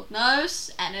in the world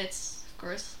knows, and it's of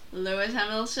course Lewis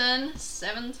Hamilton,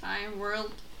 7-time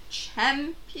world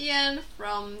champion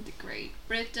from the Great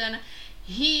Britain.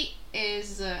 He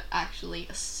is actually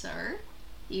a Sir.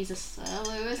 He's a Sir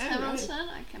Lewis Hamilton.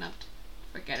 Right. I cannot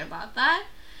forget about that.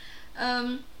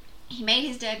 He made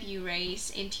his debut race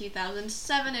in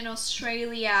 2007 in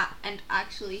Australia, and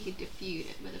actually he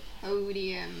debuted with a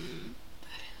podium.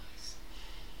 Very nice.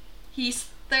 He's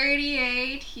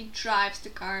 38. He drives the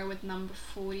car with number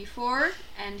 44,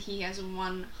 and he has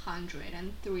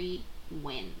 103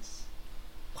 wins.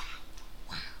 Wow.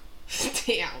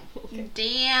 Damn. Okay.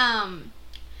 Damn.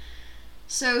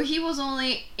 So he was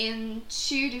only in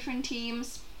 2 different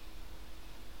teams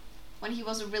when he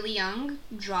was a really young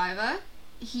driver.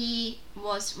 He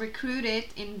was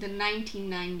recruited in the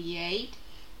 1998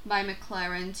 by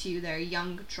McLaren to their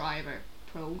young driver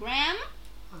program.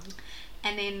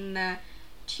 And in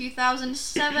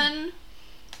 2007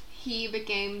 he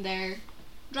became their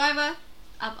driver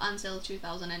up until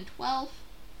 2012.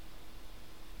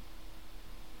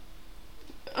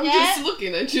 I'm just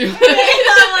looking at you. I'm like,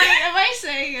 am I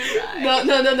saying it right?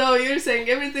 No, you're saying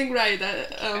everything right.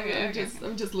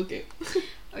 I'm just looking.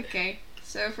 Okay,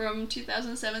 so from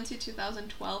 2007 to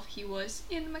 2012 he was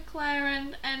in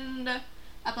McLaren, and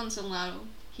up until now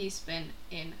he's been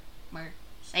in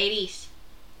Mercedes.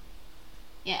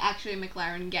 Yeah, actually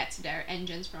McLaren gets their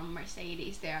engines from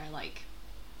Mercedes. They are like...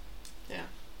 Yeah.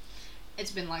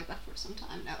 It's been like that for some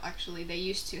time now. Actually, they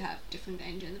used to have different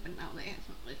engines, but now they have...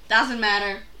 It doesn't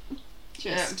matter.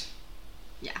 Just...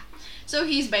 Yeah. So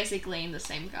he's basically in the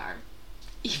same car.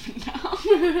 Even now.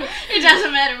 It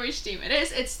doesn't matter which team it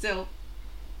is. It's still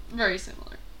very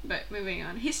similar. But moving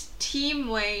on. His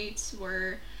teammates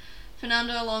were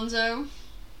Fernando Alonso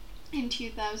in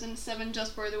 2007,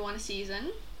 just for the one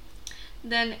season.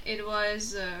 Then it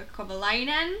was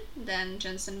Kovalainen, then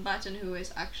Jenson Button, who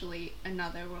is actually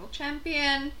another world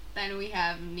champion. Then we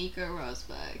have Nico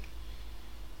Rosberg.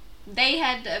 They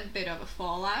had a bit of a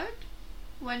fallout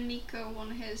when Nico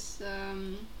won his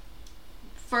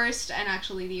first and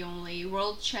actually the only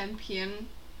world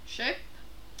championship.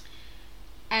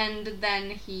 And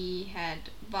then he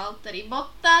had Valtteri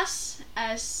Bottas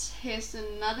as his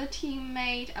another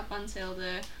teammate up until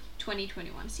the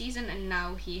 2021 season, and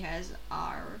now he has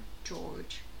our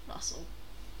George Russell.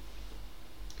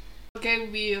 Okay,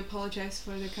 we apologize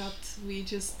for the cut. We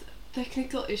just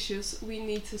technical issues. We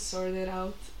need to sort it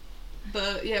out.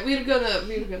 But yeah, we're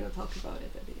gonna talk about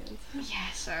it at the end.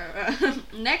 Yeah. So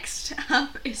next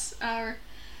up is our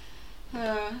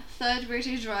third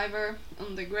British driver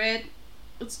on the grid.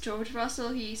 It's George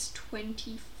Russell. He's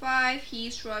 25.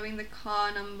 He's driving the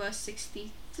car number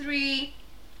 63.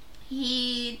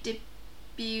 He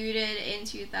debuted in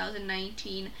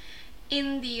 2019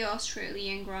 in the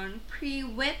Australian Grand Prix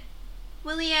with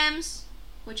Williams,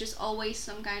 which is always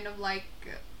some kind of like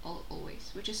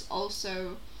which is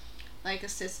also like a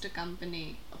sister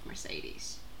company of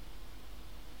Mercedes.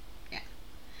 Yeah.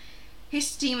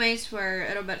 His teammates were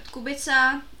Robert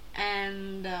Kubica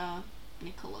and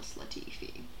Nicholas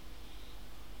Latifi.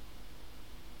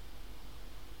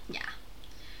 Yeah.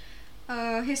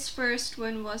 His first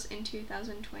win was in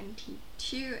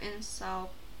 2022 in Sao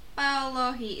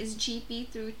Paulo. He is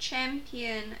GP3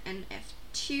 champion and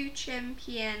F2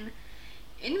 champion.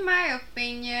 In my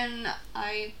opinion,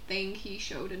 I think he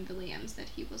showed in Williams that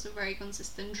he was a very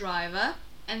consistent driver,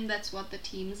 and that's what the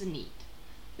teams need.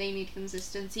 They need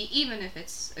consistency, even if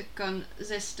it's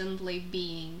consistently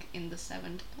being in the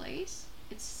 7th place.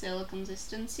 It's still a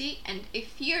consistency, and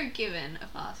if you're given a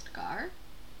fast car,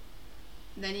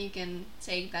 then you can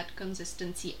take that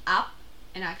consistency up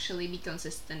and actually be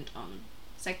consistent on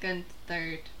 2nd,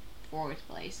 3rd, 4th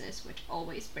places, which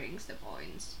always brings the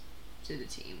points to the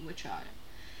team, which are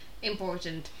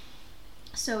important.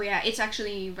 So yeah, it's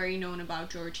actually very known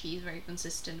about George. He's very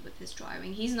consistent with his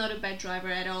driving. He's not a bad driver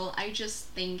at all. I just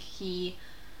think he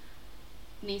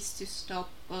needs to stop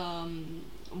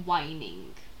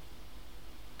whining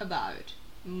about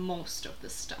most of the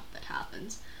stuff that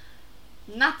happens.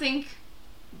 Nothing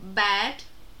bad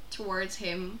towards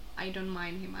him. I don't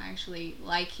mind him. I actually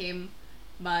like him.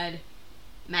 But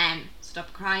man,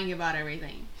 stop crying about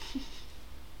everything.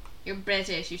 You're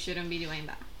British. You shouldn't be doing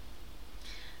that.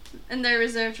 And their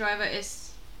reserve driver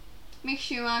is Mick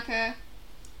Schumacher.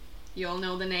 You all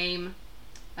know the name.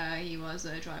 He was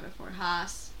a driver for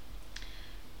Haas.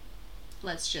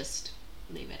 Let's just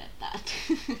leave it at that.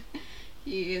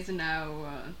 He is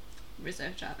now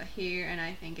reserve driver here, and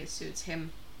I think it suits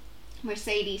him.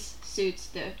 Mercedes suits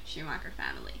the Schumacher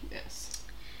family. Yes.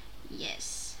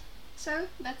 Yes. So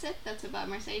that's it. That's about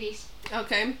Mercedes.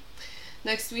 Okay.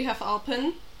 Next we have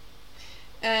Alpine.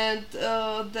 And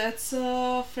that's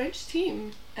a French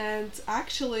team. And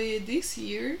actually this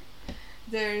year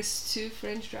there's 2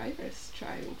 French drivers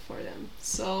driving for them.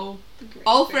 So Great,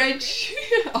 all great, French,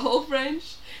 all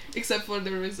French, except for the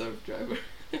reserve driver.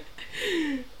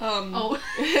 Oh,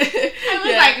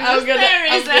 I was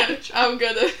I'm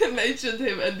gonna mention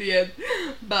him at the end.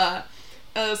 But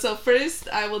so first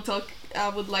I would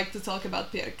like to talk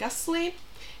about Pierre Gasly.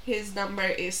 His number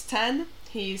is 10.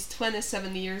 He's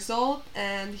 27 years old,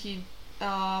 and he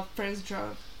first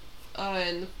drove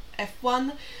in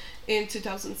F1 in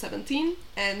 2017,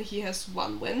 and he has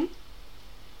 1 win.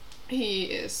 He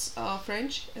is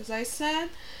French, as I said,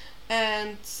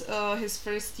 and his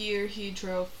first year he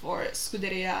drove for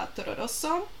Scuderia Toro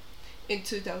Rosso in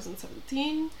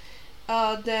 2017.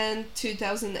 Then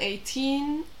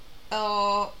 2018,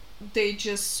 they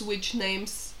just switched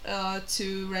names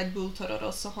to Red Bull Toro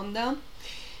Rosso Honda.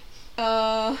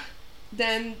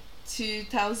 Then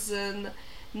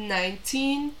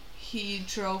 2019 he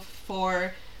drove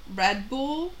for Red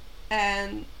Bull,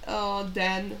 and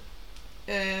then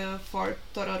for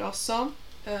Toro Rosso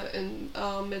in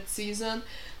mid-season,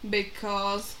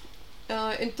 because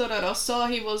in Toro Rosso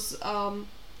he was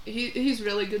he's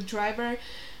really good driver,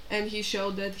 and he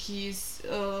showed that he's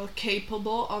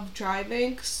capable of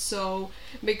driving. So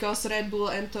because Red Bull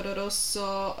and Toro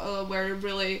Rosso were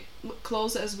really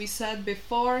close, as we said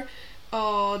before,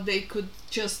 they could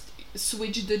just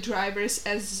switch the drivers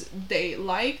as they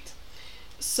liked.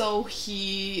 So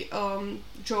he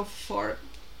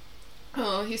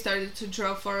he started to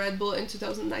drive for Red Bull in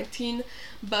 2019,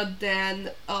 but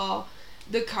then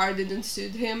the car didn't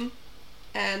suit him,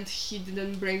 and he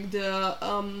didn't bring the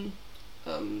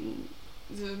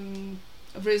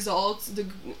results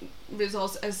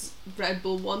as Red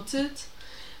Bull wanted.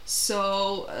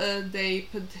 So they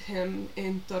put him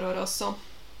in Toro Rosso.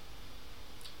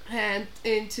 And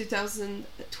in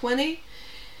 2020,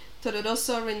 Toro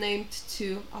Rosso renamed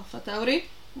to AlphaTauri,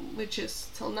 which is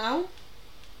till now.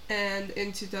 And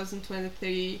in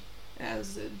 2023,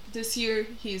 as this year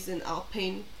he's in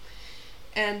Alpine.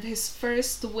 And his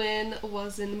first win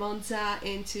was in Monza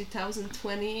in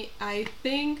 2020. I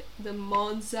think the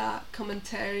Monza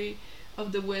commentary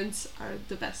of the wins are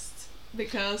the best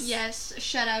because Yes,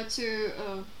 shout out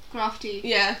to Crafty.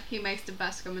 yeah, He makes the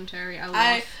best commentary.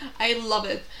 I love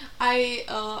it. I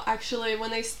actually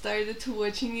when I started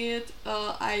watching it,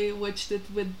 I watched it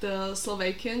with the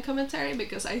Slovakian commentary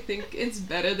because I think it's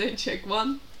better than Czech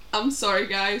one. I'm sorry,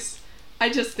 guys. I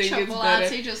just think it's better.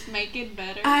 Chocolate just make it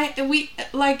better.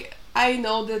 I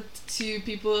know that two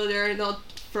people that are not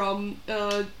from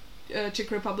Czech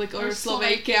Republic or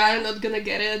Slovakia are not gonna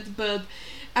get it, but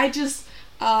I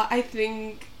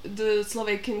think the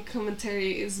Slovakian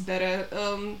commentary is better.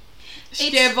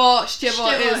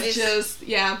 Štěvo is just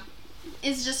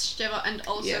It's just Štěvo, and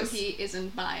also yes. he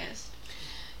isn't biased.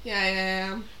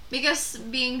 Yeah. Because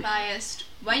being biased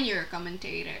when you're a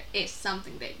commentator is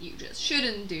something that you just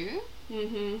shouldn't do.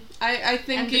 I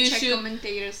think and you the Czech should.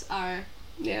 commentators are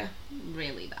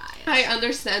really biased. I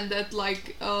understand that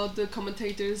the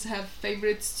commentators have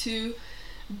favorites too,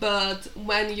 but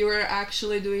when you're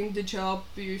actually doing the job,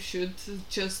 you should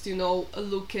just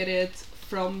look at it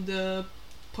from the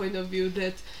point of view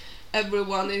that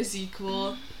everyone is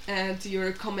equal and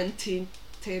you're commentating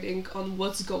on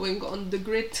what's going on the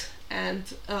grid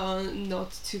and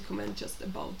not to comment just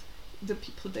about the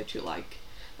people that you like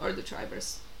or the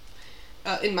drivers.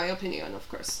 In my opinion, of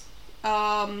course.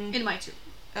 In my too.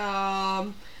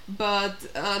 But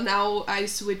now I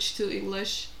switch to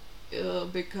English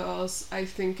because I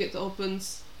think it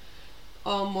opens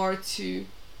more to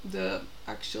the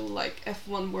actual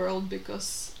F1 world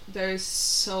because there's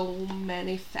so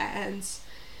many fans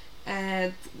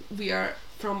and we are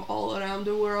from all around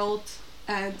the world,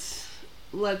 and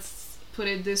let's put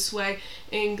it this way,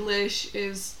 English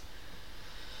is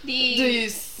the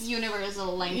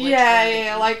universal language.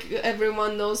 Yeah,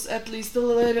 everyone knows at least a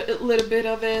little bit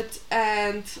of it,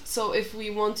 and so if we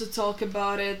want to talk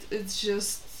about it, it's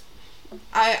just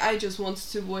I just wanted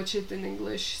to watch it in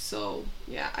English, so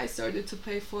yeah, I started to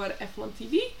pay for F1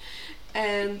 TV,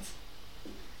 and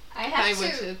I have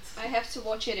to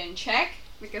watch it in Czech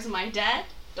because my dad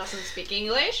doesn't speak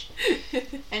English,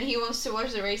 and he wants to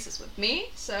watch the races with me,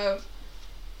 so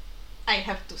I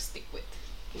have to stick with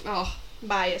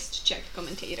biased Czech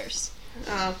commentators.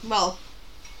 Well,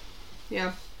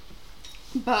 yeah,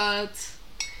 but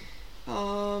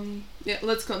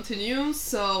let's continue.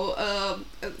 So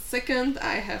second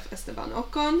I have Esteban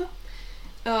Ocon.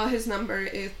 His number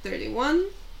is 31.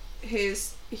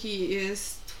 He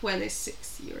is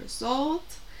 26 years old.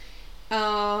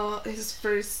 His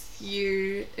first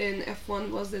year in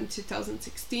F1 was in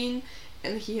 2016,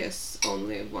 and he has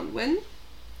only one win.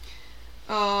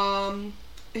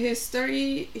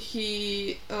 History,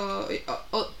 he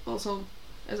also,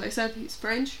 as I said, he's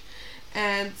French,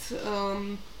 and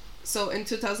so in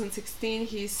 2016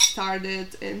 he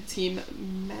started in Team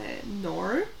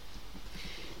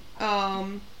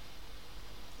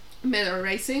Manor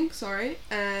Racing, sorry,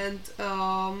 and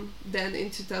then in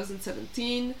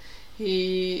 2017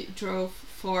 he drove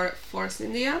for Force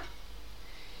India.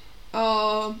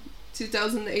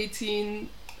 2018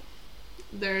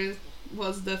 there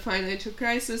was the financial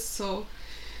crisis, so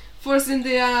Force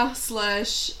India /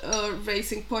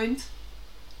 Racing Point,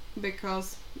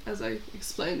 because as I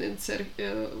explained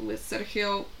with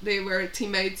Sergio, they were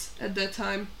teammates at that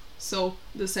time, so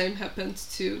the same happened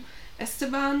to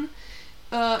Esteban.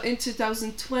 In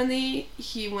 2020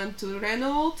 he went to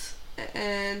Renault,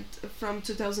 and from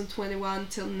 2021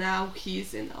 till now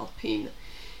he's in Alpine.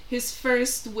 His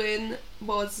first win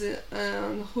was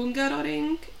on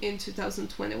Hungaroring in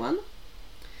 2021.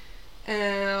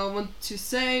 I want to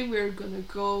say we're gonna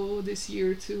go this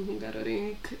year to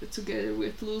Hungaroring together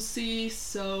with Lucy,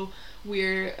 so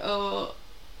we're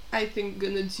I think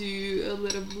gonna do a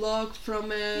little vlog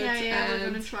from it. Yeah, we're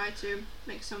gonna try to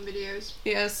make some videos.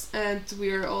 Yes, and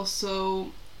we're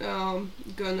also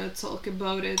gonna talk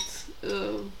about it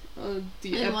on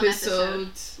the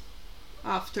episode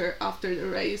after the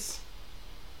race.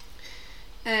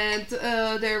 And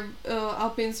their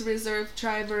Alpine's reserve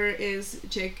driver is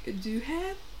Jack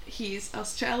Doohan. He's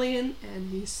Australian and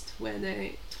he's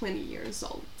 20 years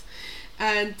old.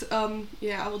 And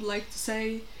I would like to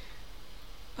say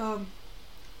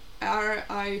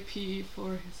RIP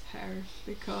for his hair,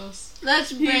 because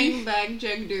let's bring back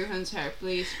Jack Doohan's hair,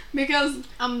 please. Because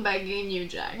I'm begging you,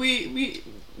 Jack. We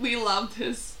loved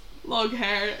his long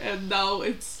hair, and now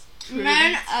it's trimmed.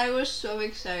 Man, I was so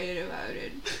excited about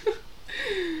it.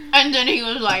 And then he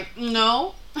was like,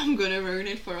 "No, I'm gonna ruin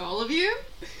it for all of you."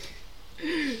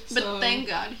 But So- thank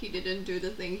God he didn't do the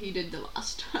thing he did the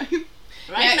last time.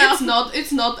 Right yeah, now,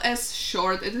 it's not as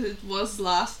short as it was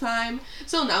last time.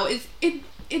 So now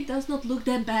it does not look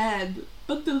that bad.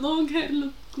 But the long hair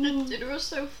looked good. it was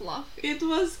so fluffy. It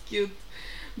was cute.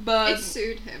 But It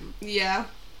suited him. yeah.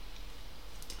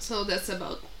 So that's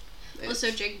about it. Also,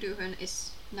 Jake Doohan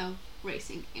is now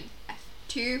racing in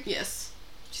F2. Yes.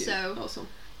 So- awesome.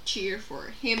 Cheer for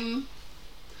him.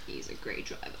 He's a great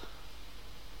driver.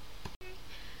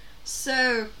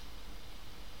 So,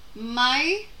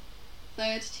 my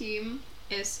third team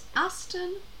is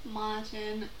Aston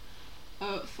Martin,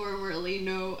 formerly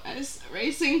known as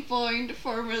Racing Point,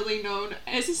 formerly known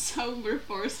as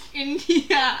Sauberforce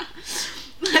India.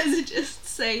 Let's just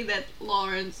say that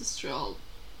Lawrence Stroll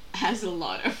has a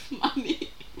lot of money.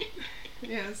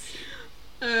 Yes.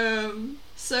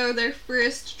 So their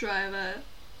first driver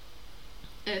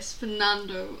is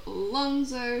Fernando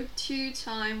Alonso,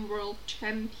 two-time world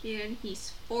champion.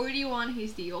 He's 41,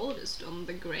 he's the oldest on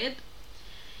the grid.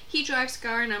 He drives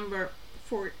car number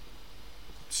 14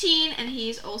 and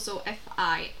he's also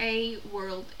FIA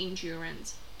World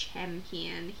Endurance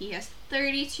Champion. He has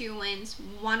 32 wins,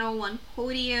 101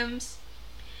 podiums,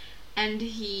 and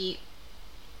he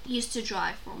used to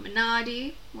drive for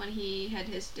Minardi when he had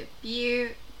his debut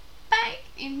back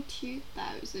in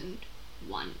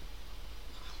 2001.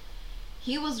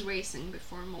 He was racing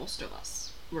before most of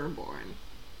us were born.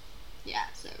 Yeah,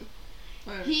 so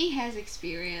he has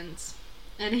experience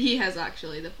and he has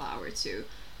actually the power to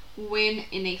win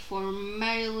in a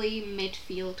formerly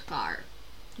midfield car.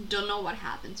 Don't know what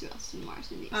happened to Aston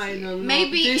Martin this I year. don't know.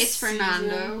 Maybe This it's Fernando,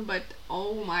 season- but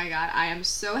oh my god, I am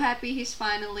so happy he's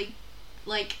finally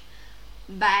like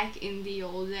back in the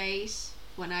old days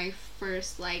when I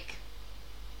first like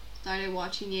started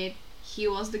watching it. He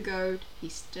was the GOAT, he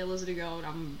still is the GOAT,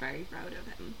 I'm very proud of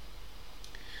him.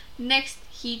 Next,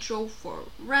 he drove for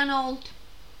Renault.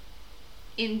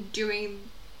 During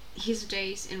his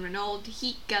days in Renault,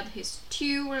 he got his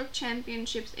 2 world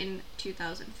championships in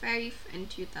 2005 and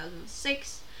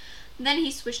 2006. Then he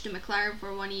switched to McLaren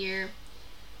for 1 year.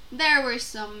 There were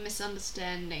some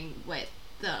misunderstanding with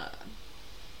the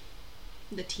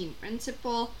team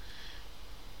principal.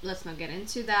 Let's not get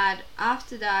into that.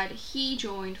 After that, he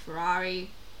joined Ferrari.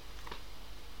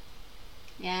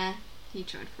 Yeah, he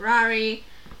joined Ferrari.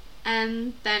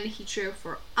 And then he drove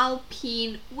for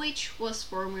Alpine, which was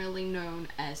formerly known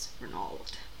as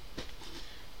Renault.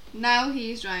 Now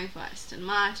he's driving for Aston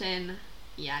Martin.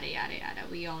 Yada yada yada.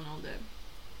 We all know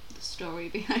the story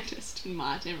behind Aston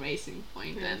Martin, Racing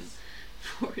Point, and Yes.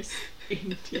 Force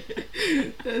India.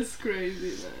 That's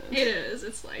crazy, man. It is.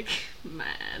 It's like,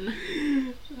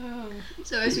 man. Oh.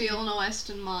 So as we all know,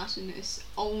 Aston Martin is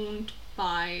owned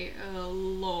by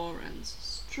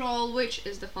Lawrence Stroll, which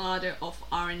is the father of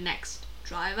our next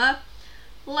driver,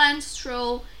 Lance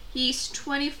Stroll. He's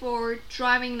 24,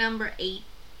 driving number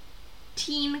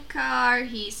 18 car.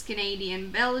 He's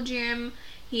Canadian Belgium.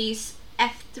 He's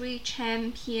F3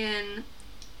 champion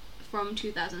from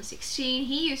 2016.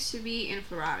 He used to be in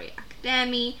Ferrari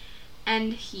Academy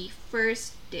and he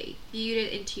first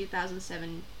debuted in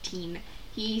 2017.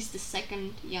 He's the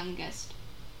second youngest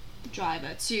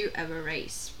driver to ever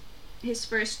race. His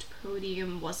first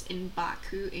podium was in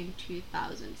Baku in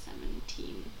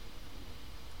 2017.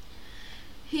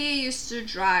 He used to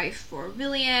drive for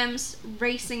Williams,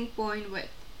 Racing Point with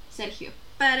Sergio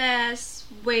Perez,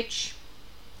 which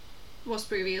was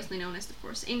previously known as the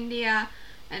Force India,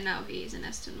 and now he is in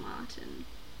Aston Martin.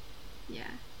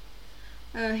 Yeah.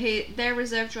 Their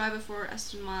reserve driver for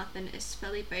Aston Martin is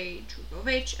Felipe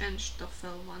Drugovich and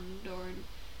Stoffel van Dorn,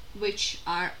 which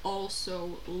are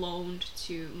also loaned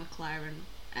to McLaren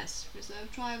as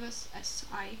reserve drivers, as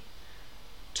I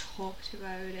talked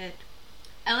about it.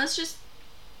 And let's just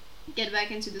get back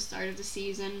into the start of the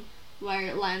season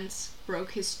where Lance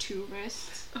broke his 2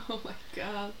 wrists. Oh my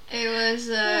god.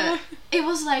 It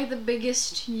was like the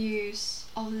biggest news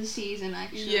of the season,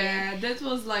 actually. Yeah, that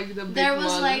was like the big There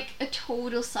was one. like a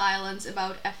total silence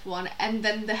about F1, and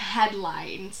then the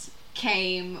headlines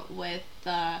came with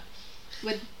the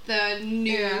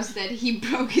news that he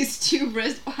broke his 2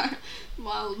 wrists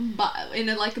while in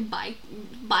a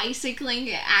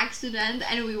bicycling accident,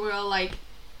 and we were all like,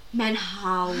 man,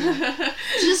 how?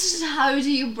 Just how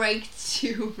do you break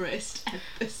 2 wrists at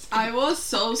this time? I was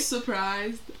so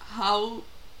surprised. How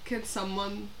can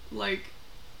someone like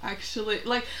actually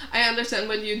like? I understand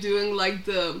when you're doing like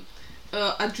the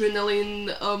adrenaline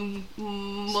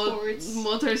Sports.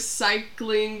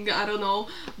 motorcycling. I don't know,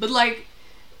 but like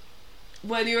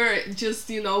when you're just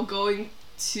going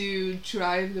to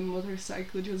drive the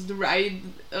motorcycle, just ride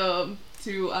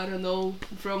through, I don't know,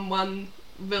 from one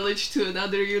village to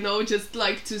another, you know, just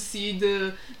like to see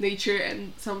the nature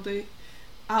and something.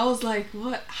 I was like,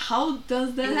 what? How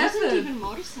does that happen? It wasn't even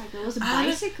motorcycle, it was a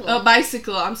bicycle. A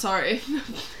bicycle, I'm sorry.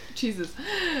 Jesus.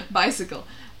 Bicycle.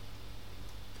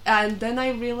 And then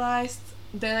I realized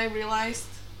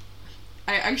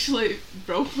I actually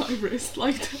broke my wrist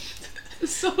like that.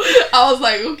 So I was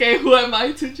like, okay, who am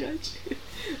I to judge?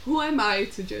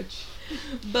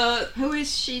 But who is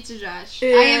she to judge?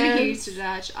 Yes. I am here to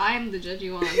judge. I am the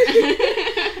judgy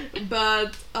one.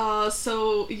 But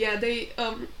so yeah, they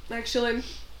actually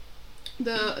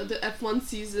the F1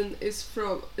 season it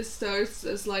starts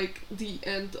as like the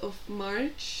end of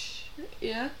March.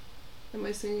 Yeah, am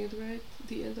I saying it right?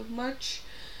 The end of March,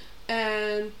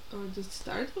 or the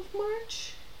start of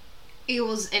March. It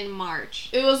was in March.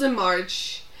 It was in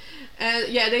March, and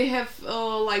yeah, they have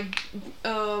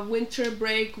winter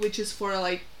break, which is for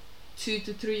like 2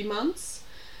 to 3 months,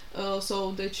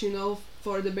 so that you know,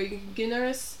 for the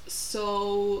beginners.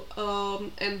 So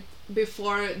and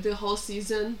before the whole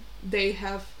season, they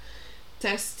have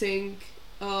testing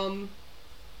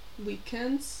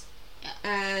weekends, yeah.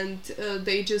 And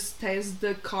they just test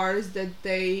the cars that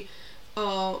they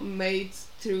made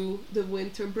through the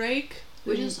winter break.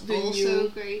 Which is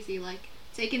also crazy, like,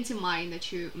 take into mind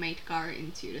that you made car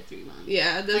in 2 to 3 months.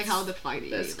 Yeah, that's, like, how the fuck do you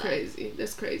that's do crazy. that?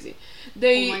 That's crazy.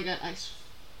 Oh my god,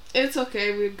 It's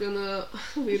okay. We're gonna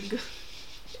peep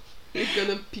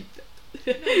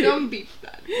that. Don't beep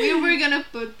that. We were gonna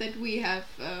put that we have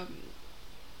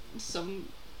some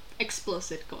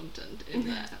explicit content in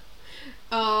that.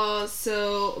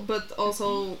 So, but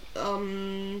also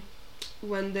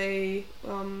when they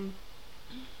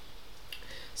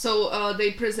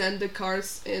they present the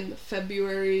cars in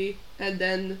February, and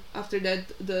then after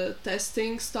that the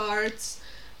testing starts,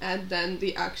 and then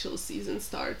the actual season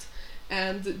starts.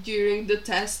 And during the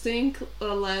testing,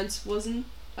 Lance wasn't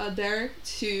there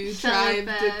to drive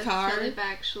the car. Philip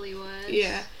actually was.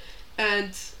 Yeah,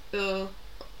 and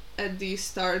at the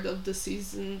start of the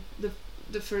season,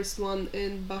 the first one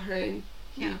in Bahrain,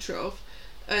 he drove,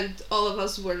 and all of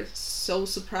us were so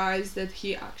surprised that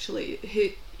he actually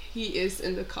he is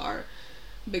in the car,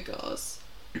 because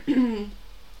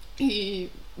he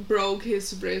broke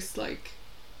his wrist like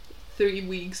 3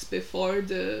 weeks before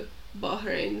the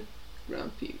Bahrain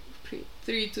Grand Prix.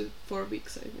 3 to 4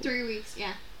 weeks, I think. 3 weeks,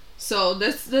 yeah. So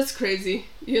that's crazy.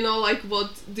 You know, like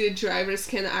what the drivers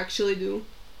can actually do.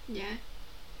 Yeah.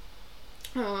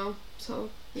 So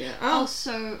yeah.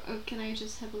 Also, can I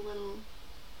just have a little?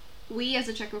 We as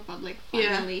a Czech Republic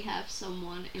finally have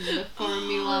someone in the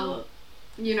Formula,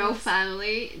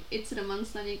 family. It's the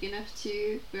Stanek in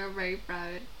F2. We are very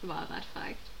proud about that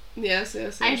fact. Yes.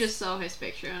 I just saw his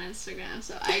picture on Instagram,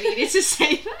 so I needed to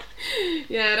say that.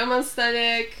 Yeah, Roman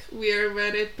Stanek, we are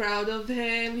very proud of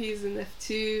him. He's in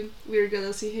F2. We're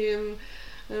gonna see him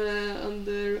on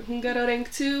the Hungaroring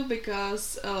too,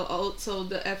 because also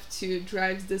the F2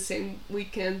 drives the same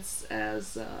weekends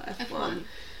as F1.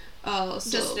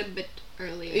 Just a bit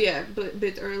earlier. Yeah, but a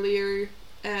bit earlier.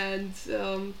 And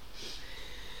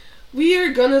we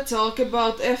are gonna talk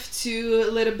about F2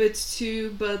 a little bit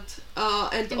too, but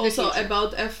and also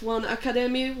about F1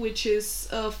 Academy, which is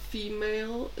a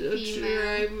female.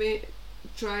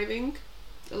 Driving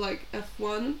like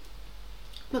F1.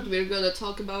 But we're gonna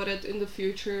talk about it in the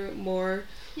future more.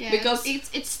 Yeah, because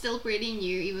it's still pretty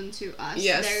new even to us.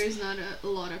 Yes. There is not a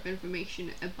lot of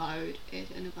information about it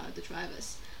and about the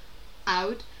drivers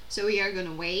out. So we are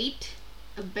gonna wait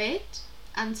a bit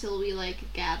until we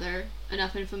gather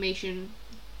enough information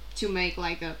to make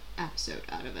a episode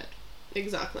out of it.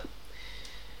 Exactly.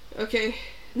 Okay.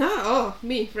 Now,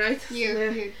 me, right?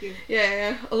 You.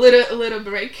 Yeah. A little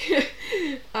break.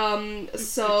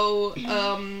 So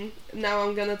now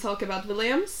I'm gonna talk about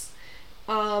Williams.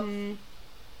 And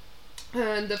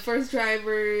the first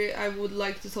driver I would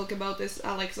like to talk about is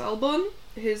Alex Albon.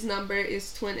 His number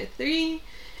is 23.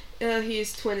 He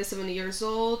is 27 years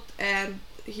old, and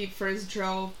he first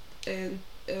drove in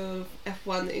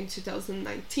F1 in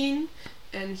 2019,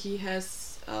 and he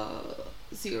has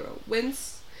 0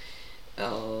 wins.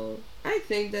 I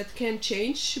think that can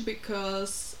change,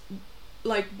 because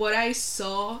what I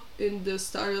saw in the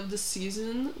start of the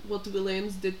season, what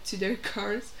Williams did to their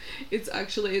cars, it's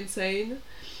actually insane.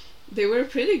 They were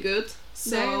pretty good.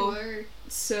 They were.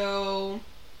 So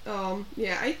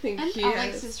yeah, I think and he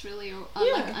Alex is really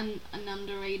an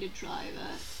underrated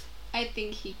driver. I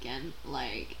think he can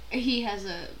he has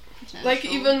a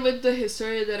potential. Even with the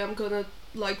history that I'm gonna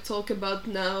talk about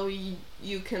now,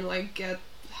 you can get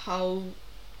how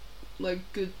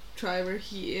good driver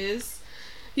he is.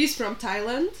 He's from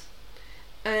Thailand,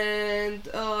 And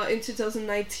in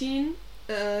 2019,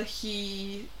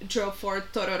 he drove for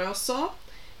Toro Rosso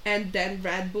and then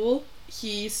Red Bull.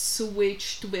 He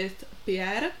switched with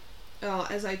Pierre,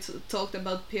 as I talked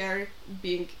about Pierre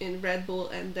being in Red Bull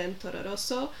and then Toro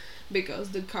Rosso,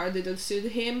 because the car didn't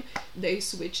suit him. They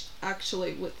switched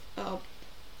actually with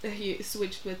he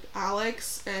switched with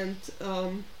Alex, and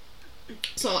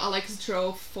so Alex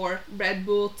drove for Red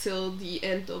Bull till the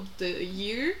end of the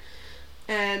year,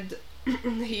 and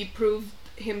he proved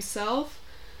himself.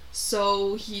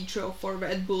 So he drove for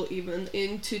Red Bull even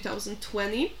in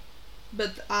 2020,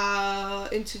 but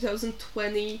in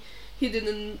 2020 he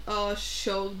didn't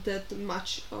show that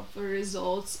much of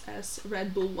results as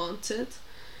Red Bull wanted.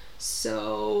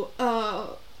 So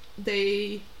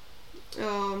they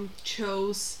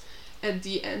chose at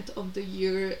the end of the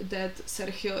year that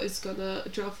Sergio is gonna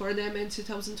drive for them in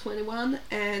 2021,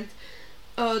 and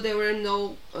there were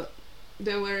no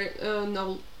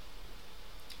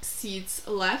seats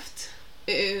left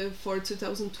for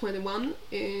 2021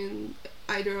 in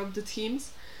either of the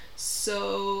teams.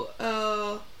 So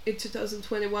in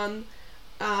 2021,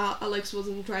 Alex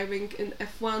wasn't driving in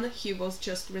F1, he was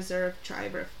just reserve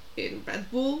driver in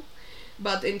Red Bull.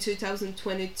 But in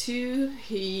 2022,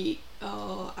 he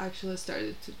actually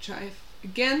started to drive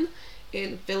again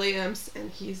in Williams,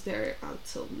 and he's there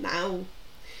until now.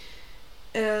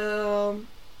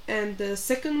 And the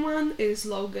second one is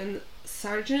Logan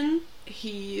Sargent.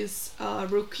 He is a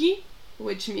rookie,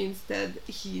 which means that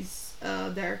he's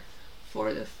there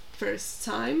for the first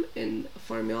time in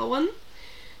Formula 1.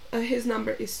 His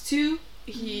number is 2.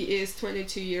 He is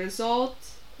 22 years old,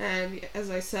 and as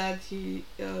I said, he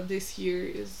this year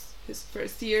is his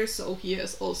first year, so he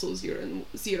has also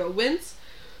zero wins.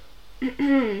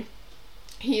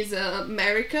 He's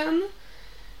American,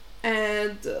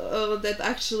 and that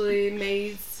actually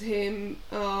makes him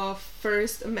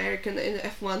first American in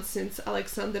F1 since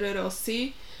Alexander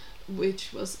Rossi,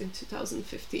 which was in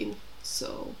 2015.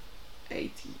 So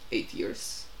 8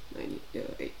 years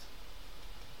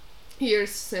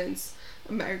since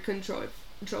American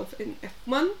drove in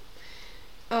F1.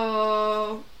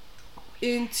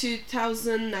 In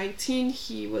 2019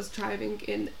 he was driving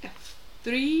in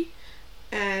F3,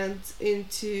 and in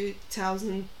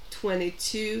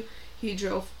 2022 he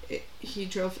drove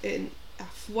in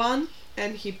F1,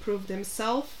 and he proved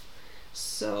himself.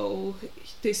 So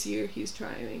this year he's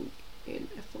driving in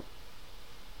F1.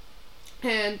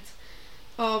 And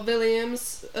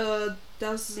Williams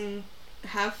doesn't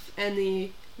have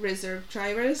any reserve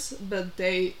drivers, but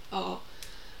they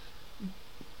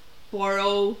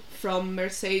borrow from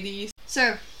Mercedes.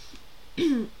 So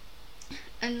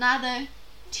another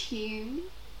team,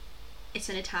 it's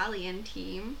an Italian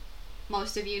team.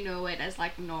 Most of you know it as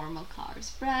like normal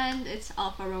cars brand. It's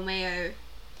Alfa Romeo,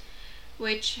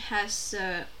 which has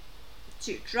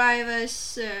 2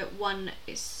 drivers. One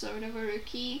is sort of a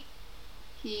rookie.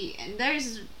 And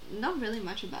there's not really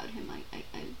much about him.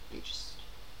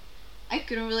 I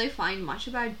couldn't really find much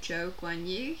about Zhou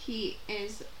Guanyu. He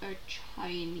is a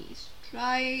Chinese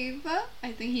driver.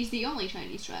 I think he's the only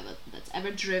Chinese driver that's ever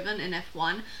driven in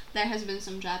F1. There has been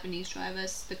some Japanese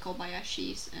drivers, the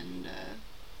Kobayashis, and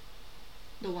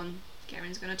the one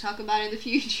Karen's gonna talk about in the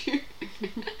future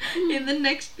in the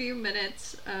next few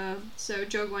minutes. So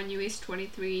Zhou Guanyu is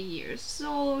 23 years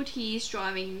old. He's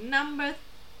driving number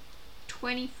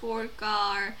 24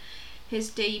 car. His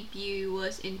debut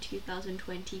was in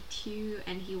 2022,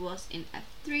 and he was in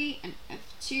F3 and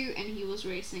F2, and he was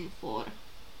racing for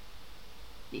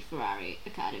the Ferrari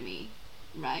Academy,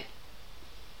 right?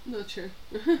 Not sure.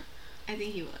 I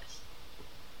think he was.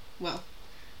 Well,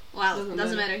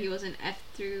 doesn't matter. He was in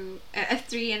F3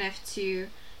 and F2,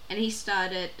 and he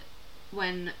started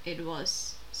when it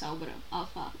was Sauber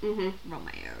Alfa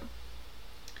Romeo.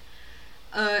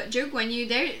 Zhou Guanyu,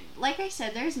 like I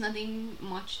said, there's nothing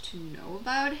much to know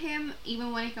about him,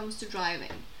 even when it comes to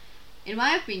driving. In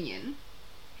my opinion,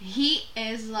 he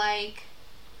is like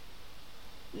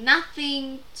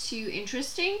nothing too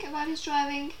interesting about his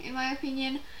driving, in my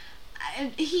opinion.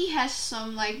 He has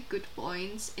some like good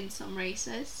points in some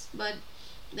races, but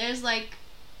there's like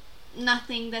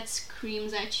nothing that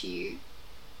screams at you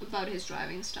about his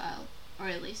driving style, or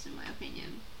at least in my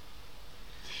opinion.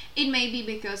 It may be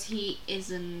because he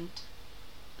isn't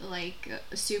like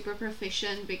super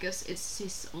proficient, because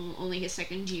it's only his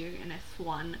second year in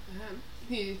F1.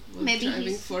 He was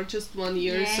driving for just 1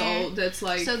 year, so that's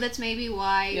like... So that's maybe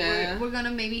why we're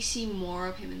gonna maybe see more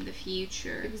of him in the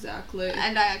future. Exactly.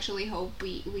 And I actually hope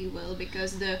we will,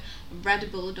 because the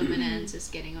Red Bull dominance is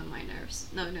getting on my nerves.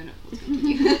 No, let's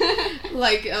continue.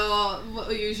 Like,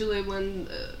 usually when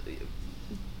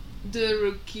the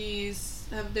rookies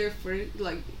have their first,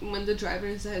 like when the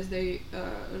drivers has their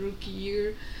rookie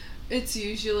year, it's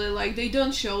usually like they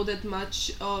don't show that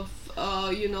much of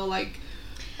like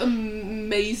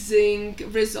amazing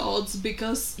results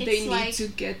because It's they need like- to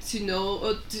get to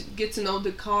know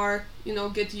the car,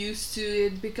 get used to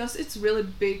it, because it's really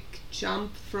big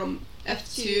jump from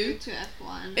F2. to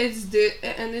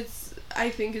F1. I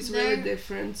think it's really There-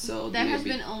 different. So There has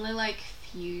maybe- been only like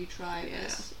few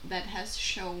drivers that has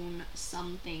shown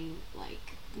something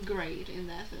like great in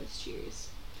their first years.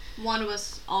 One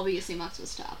was obviously Max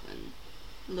Verstappen,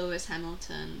 Lewis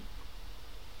Hamilton,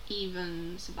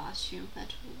 even Sebastian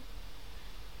Vettel.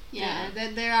 Yeah,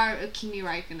 there are Kimi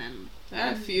Raikkonen.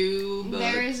 a few, but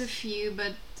There is a few,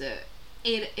 but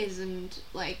it isn't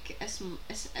like as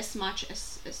much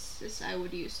as I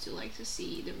would used to like to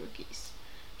see the rookies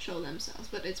show themselves.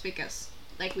 But it's because,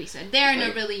 like we said, they're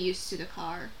not really used to the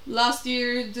car. last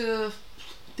year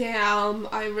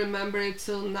I remember it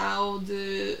till now,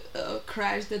 the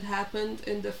crash that happened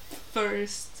in the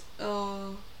first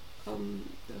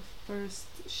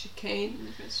chicane. In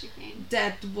the first chicane.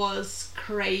 That was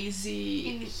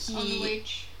crazy. On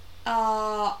which?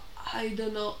 I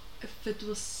don't know if it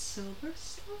was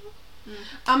Silverstone. Mm.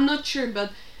 I'm not sure,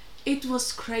 but it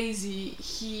was crazy.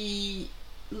 He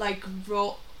like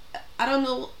I don't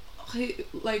know,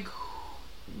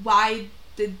 why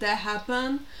did that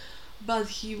happen, but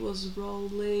he was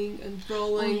rolling and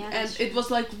that's and it was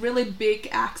like really big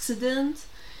accident.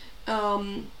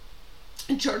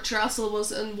 George Russell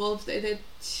was involved in it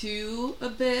too a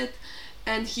bit,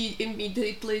 and he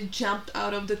immediately jumped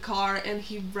out of the car and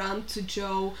he ran to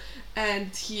Joe,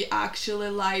 and he actually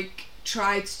like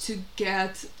tried to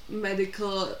get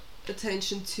medical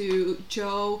attention to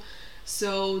Joe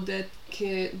so that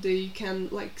they can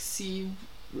like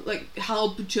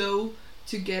help Joe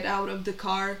to get out of the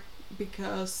car,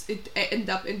 because it ended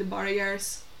up in the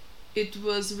barriers. It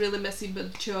was really messy,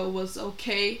 but Joe was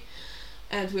okay,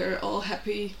 and we're all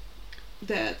happy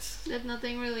that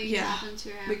nothing really Yeah, happened to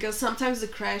him. because sometimes the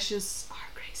crashes are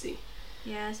crazy.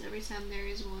 Yes, every time there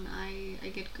is one, I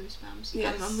get goosebumps.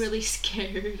 Yes. I'm really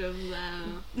scared of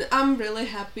them. I'm really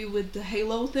happy with the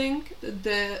halo thing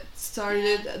that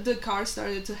started. The car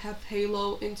started to have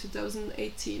halo in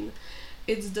 2018.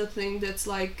 It's the thing that's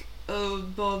like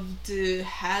above the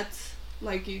head,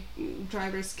 like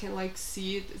drivers can like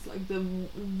see it. It's like the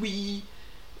V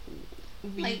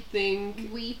Like,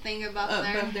 thing We think about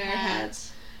above their their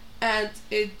heads. and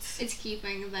it's It's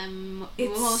keeping them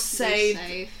It's mostly saved.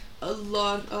 safe. a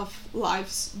lot of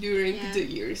lives during Yeah. the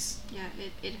years. Yeah,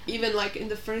 it Even like in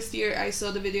the first year I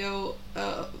saw the video,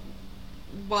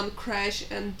 one crash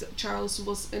and Charles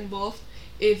was involved.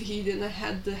 If he didn't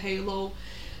have the halo,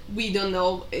 we don't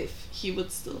know if he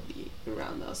would still be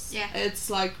around us. Yeah. It's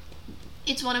like,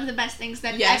 it's one of the best things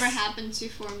that Yes. ever happened to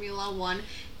Formula One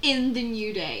in the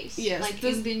new days. Yes, Like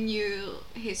this- in the new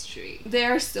history. they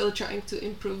are still trying to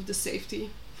improve the safety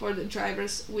for the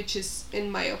drivers, which is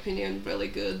in my opinion really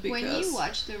good, because When you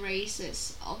watch the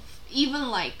races of, even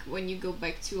like when you go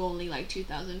back to only like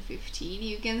 2015,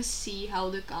 you can see how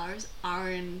the cars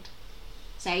aren't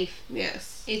safe.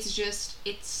 yes,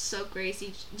 It's so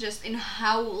crazy just in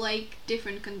how like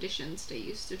different conditions they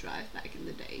used to drive back in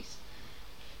the days.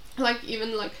 like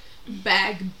even like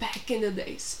back in the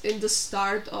days, in the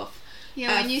start of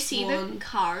Yeah, when you see the F1.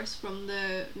 cars from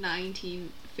the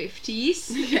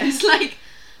 1950s, it's like,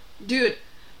 dude,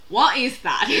 what is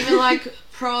that? even like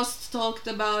Prost talked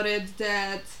about it,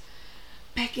 that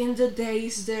back in the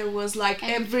days there was like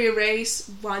And- every race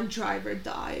one driver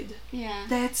died. Yeah.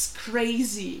 That's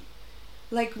crazy.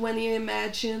 Like when you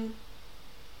imagine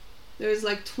there's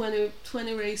like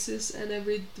 20 races and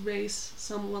every race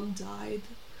someone died.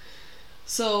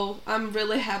 So I'm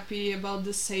really happy about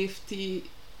the safety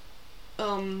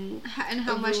And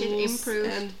how much it rules, improved.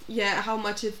 and how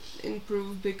much it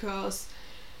improved, because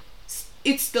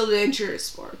it's still a dangerous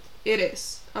sport. It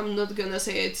is. I'm not gonna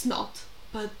say it's not,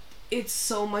 but it's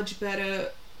so much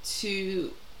better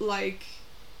to like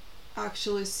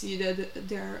actually see that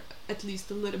they're at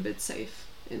least a little bit safe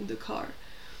in the car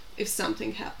if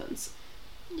something happens.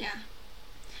 Yeah.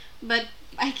 But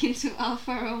back into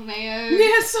Alfa Romeo.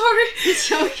 Yeah, sorry.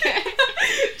 It's okay.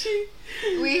 Gee.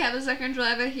 We have a second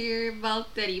driver here,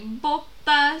 Valtteri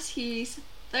Bottas. He's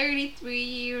 33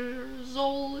 years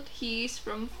old. He's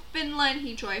from Finland.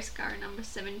 He drives car number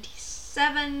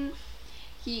 77.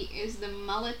 He is the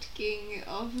mullet king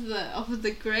of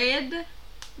the grid.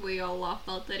 We all love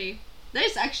Valtteri.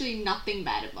 There's actually nothing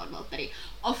bad about Valtteri.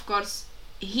 Of course,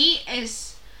 he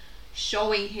is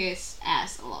showing his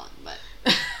ass a lot, but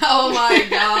Oh my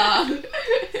god.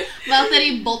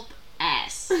 Valtteri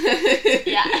Bottas.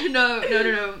 Yeah,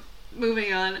 no.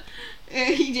 Moving on.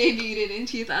 He debuted in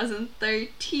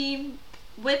 2013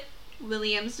 with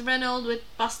Williams Renault with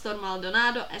Pastor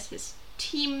Maldonado as his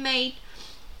teammate.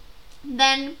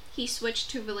 Then he switched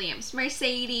to Williams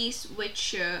Mercedes,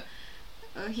 which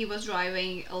he was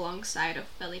driving alongside of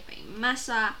Felipe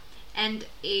Massa. And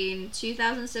in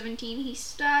 2017 he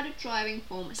started driving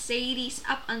for Mercedes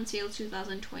up until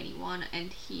 2021,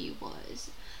 and he was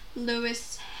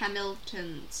Lewis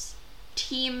Hamilton's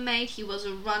teammate. He was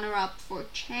a runner-up for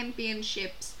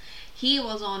championships. He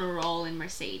was on a roll in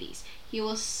Mercedes. He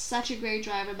was such a great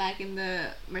driver back in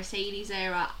the Mercedes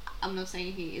era. I'm not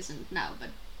saying he isn't now,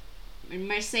 but in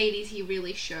Mercedes he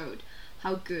really showed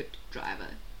how good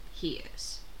driver he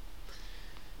is.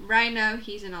 Right now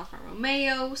he's in Alfa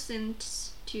Romeo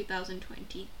since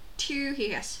 2022. He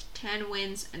has 10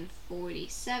 wins and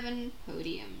 47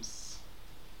 podiums.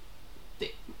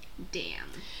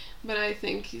 Damn. But I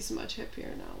think he's much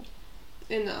happier now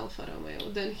in Alfa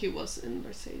Romeo than he was in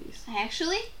Mercedes. I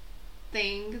actually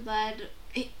think that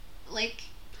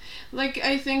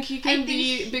I think he can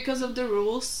be, because of the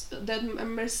rules that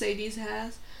Mercedes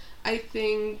has. I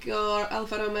think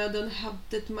Alfa Romeo don't have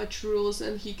that much rules,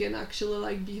 and he can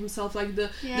actually be himself,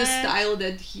 the style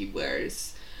that he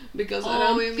wears. Because I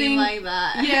don't think, mean like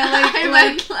that? Yeah,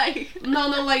 no,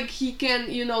 he can,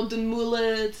 the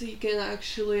mullet, he can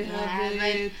actually have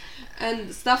it,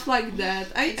 and stuff like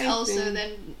that. I also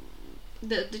think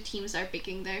then the teams are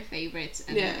picking their favorites,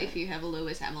 and if you have a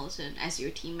Lewis Hamilton as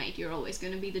your teammate, you're always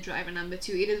going to be the driver number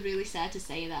 2. It is really sad to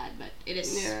say that, but it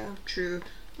is true.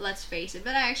 Let's face it.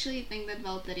 But I actually think that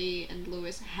Valtteri and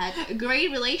Lewis had a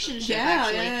great relationship.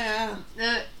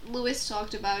 Lewis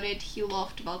talked about it. He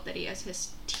loved Valtteri as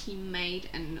his teammate,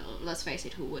 and let's face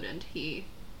it, who wouldn't? He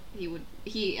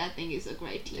I think is a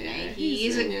great teammate. Yeah,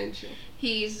 he's an angel.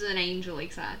 He's an angel,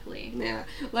 exactly. Yeah,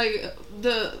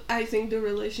 I think the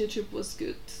relationship was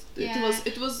good.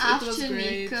 It was After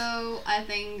great. Nico, I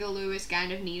think Lewis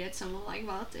kind of needed someone like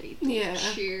Valtteri to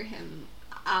cheer him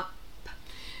up.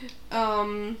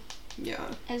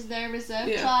 As their reserve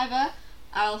driver,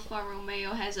 Alfa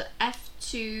Romeo has a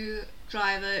F2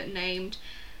 driver named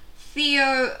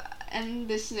Theo, and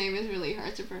this name is really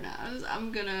hard to pronounce.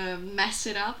 I'm gonna mess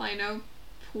it up, I know.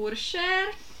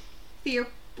 Pourchaire? Theo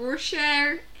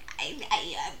Pourchaire?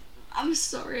 I'm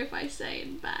sorry if I say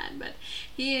it bad, but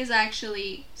he is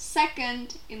actually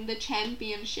second in the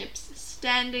championships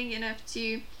standing in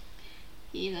F2.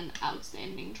 He's an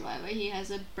outstanding driver. He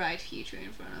has a bright future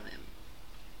in front of him.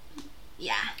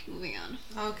 Yeah, moving on.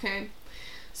 Okay.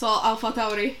 So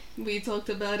AlphaTauri, we talked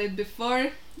about it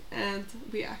before, and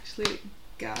we actually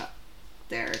got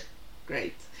there.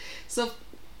 Great. So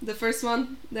the first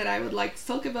one that I would like to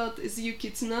talk about is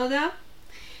Yuki Tsunoda.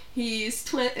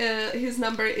 His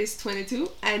number is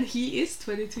 22, and he is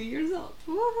 22 years old.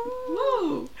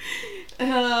 Woo!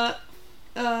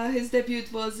 His debut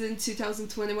was in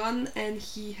 2021, and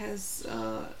he has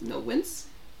no wins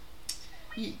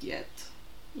yet.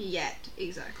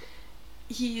 Exactly.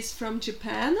 He is from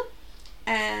Japan,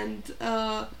 and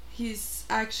he's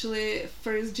actually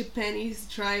first Japanese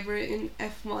driver in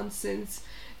F1 since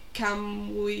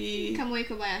Kamui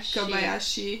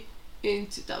Kobayashi in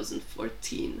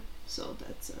 2014. So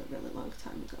that's a really long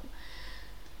time ago.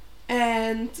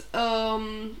 And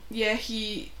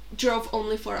he drove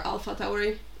only for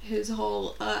AlphaTauri his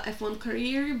whole F1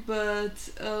 career, but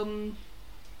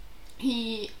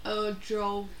he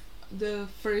drove the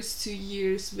first 2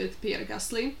 years with Pierre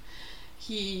Gasly.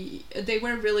 They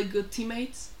were really good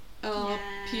teammates.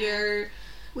 Pierre.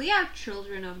 We are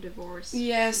children of divorce.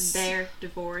 Yes. Their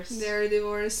divorce.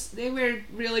 They were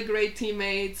really great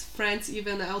teammates, friends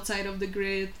even outside of the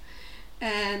grid.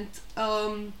 And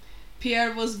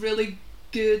Pierre was really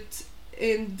good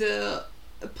in the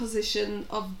position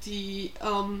of the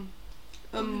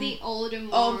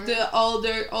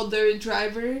older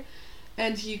driver,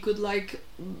 and he could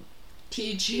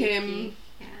teach him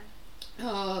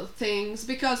things,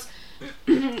 because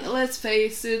let's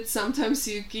face it, sometimes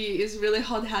Yuki is really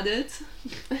hot-headed.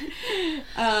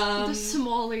 The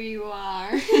smaller you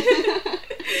are.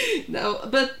 No,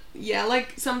 but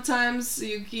sometimes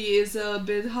Yuki is a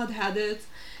bit hot-headed,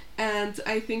 and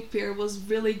I think Pierre was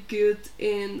really good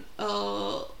in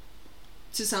to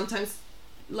sometimes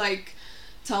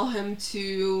tell him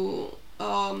to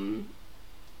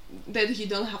that he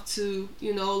don't have to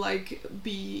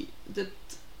be that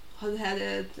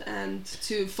hot-headed, and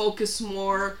to focus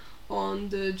more on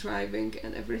the driving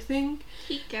and everything.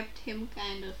 He kept him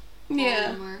kind of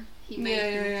calmer. He made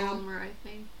him calmer, I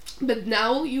think. But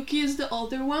now Yuki is the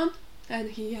older one, and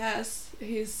he has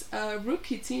his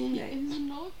rookie teammate. He's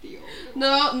not the older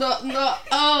No.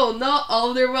 Oh, not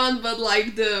older one, but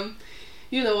like the,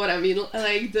 you know what I mean,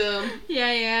 like the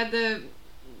the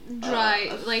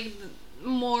dry, like the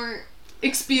more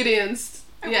experienced.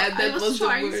 I was was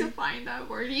trying the to word. find that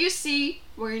word. You see,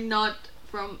 we're not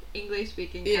from English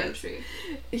speaking Yes. country.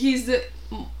 He's the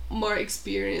more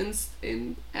experienced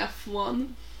in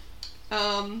F1,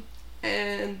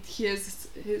 and he has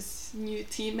his new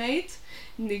teammate,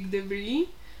 Nick DeVries.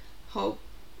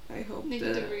 I hope Nick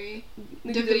the DeVries.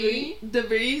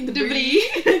 DeVries.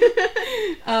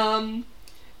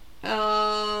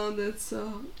 That's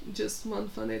just one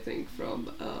funny thing from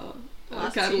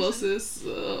Last Carlos's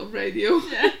radio.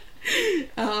 Yeah.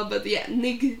 But yeah,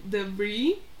 Nick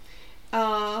DeVries.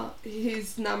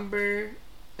 His number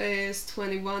is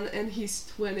 21 and he's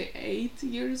 28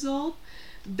 years old.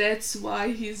 That's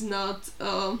why he's not.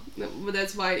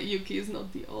 That's why Yuki is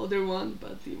not the older one,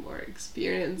 but the more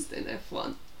experienced in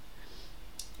F1.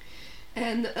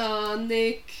 And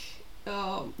Nick,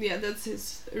 that's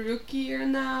his rookie year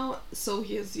now. So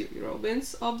he has 0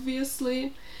 wins,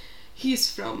 obviously.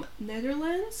 He's from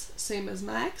Netherlands, same as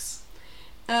Max.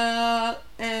 And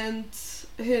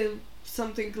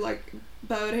something like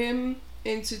about him,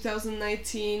 in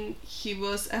 2019 he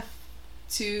was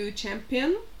F2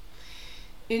 champion.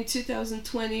 In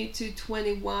 2020 to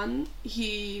 21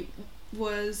 he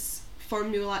was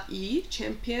Formula E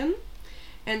champion,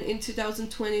 and in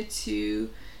 2022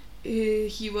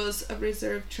 he was a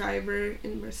reserve driver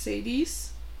in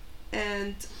Mercedes.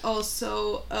 And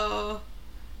also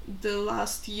the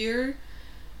last year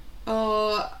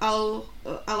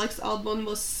Alex Albon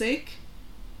was sick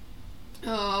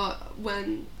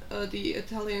when the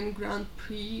Italian Grand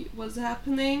Prix was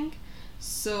happening,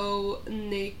 so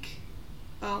Nick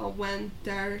went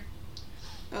there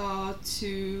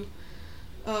to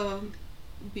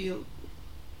be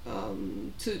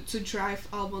to drive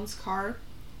Albon's car,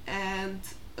 and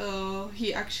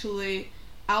he actually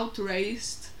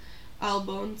outraced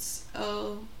Albon's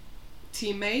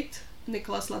teammate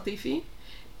Nicolas Latifi,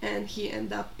 and he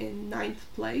ended up in 9th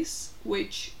place,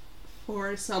 which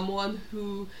for someone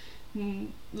who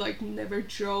never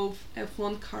drove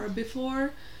F1 car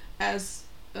before as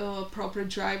a proper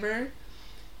driver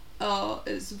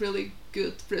is really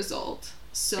good result.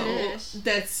 So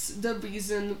that's the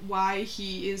reason why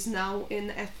he is now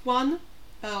in F1.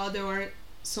 There were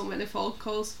so many phone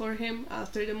calls for him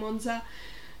after the Monza,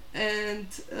 and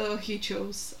he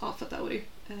chose AlphaTauri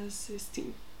as his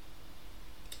team.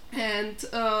 And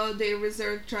the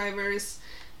reserve drivers,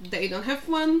 they don't have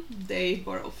one, they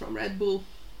borrow from Red Bull.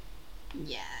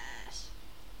 Yes.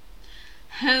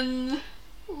 And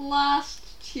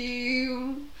last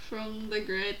team from the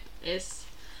grid is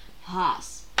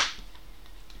Haas,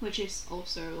 which is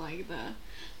also like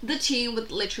the team with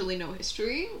literally no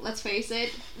history. Let's face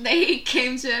it, they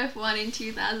came to F1 in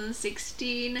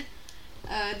 2016.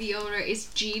 The owner is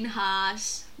Gene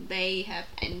Haas. They have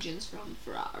engines from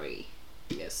Ferrari.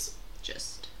 Yes.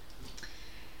 Just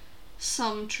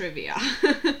some trivia.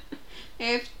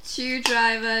 They have 2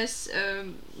 drivers,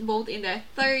 both in their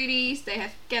 30s. They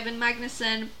have Kevin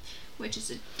Magnussen, which is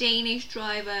a Danish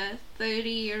driver, 30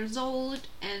 years old,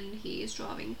 and he is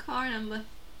driving car number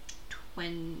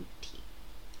 20.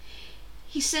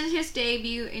 He since his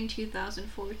debut in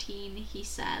 2014, he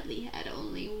sadly had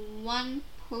only 1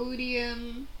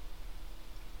 podium.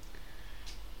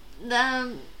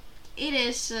 It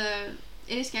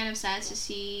is kind of sad to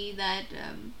see that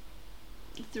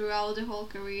throughout the whole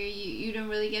career you don't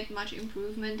really get much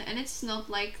improvement, and it's not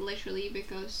like literally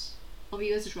because of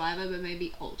you as a driver, but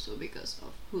maybe also because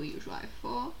of who you drive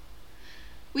for.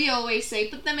 We always say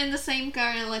put them in the same car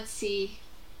and let's see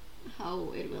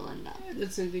how it will end up.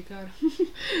 That's IndyCar.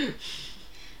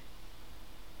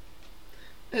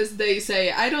 As they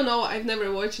say, I don't know, I've never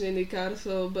watched an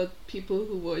IndyCar, but people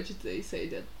who watch it, they say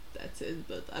that that's it,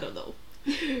 but I don't know.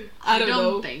 I don't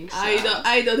know. Think so.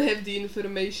 I don't have the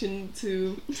information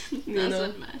to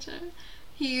Doesn't matter.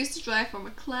 He used to drive for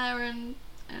McLaren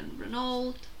and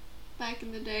Renault back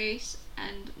in the days,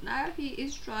 and now he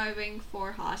is driving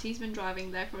for Haas. He's been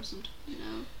driving there for some time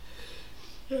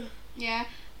now. Yeah,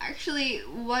 actually,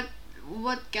 what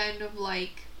kind of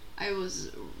I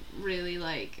was really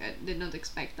I did not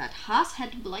expect that Haas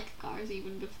had black cars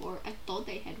even before. I thought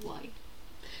they had white.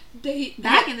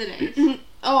 Back in the days.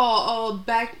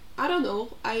 Back, I don't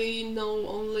know. I know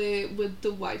only with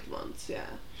the white ones,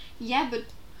 yeah. Yeah, but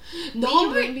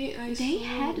maybe they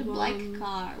had a black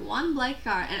car, one black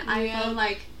car, and I felt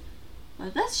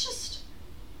well, that's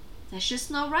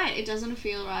just not right. It doesn't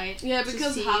feel right. Yeah,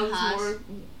 because to see Haas more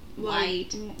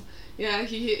white. Yeah,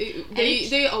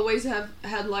 they always have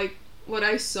had like what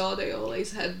I saw. They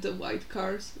always had the white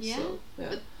cars. Yeah. So, yeah.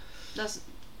 But that's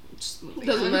just moving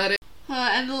Doesn't on. matter.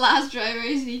 And the last driver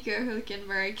is Nico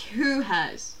Hülkenberg, who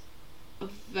has a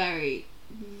very,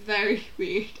 very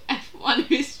weird F1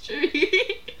 history.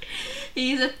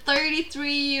 He's a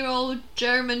 33-year-old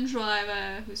German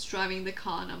driver who's driving the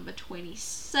car number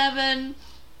 27.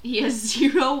 He has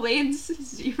 0 wins,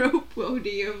 0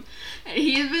 podium, and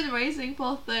he's been racing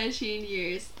for 13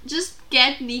 years. Just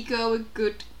get Nico a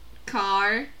good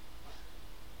car,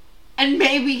 and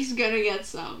maybe he's gonna get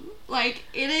some. Like,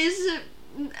 it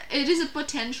is a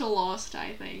potential loss,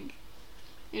 I think.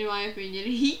 In my opinion,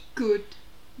 he could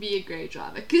be a great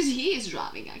driver, because he is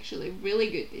driving actually really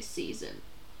good this season.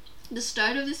 The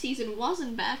start of the season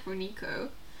wasn't bad for Nico,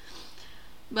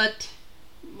 but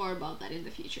more about that in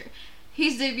the future.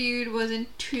 His debut was in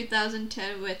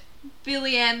 2010 with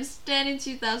Williams. Then in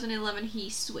 2011 he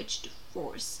switched to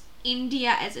Force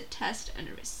India as a test and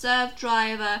a reserve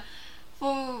driver.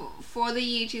 For the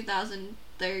year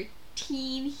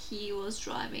 2013 he was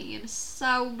driving in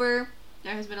Sauber.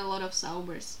 There has been a lot of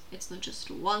Saubers. It's not just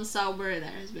one Sauber,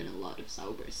 there has been a lot of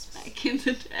Saubers back in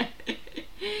the day.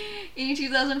 In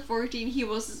 2014 he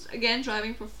was again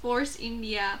driving for Force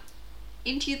India.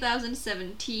 In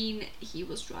 2017 he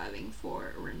was driving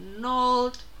for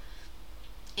Renault.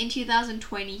 In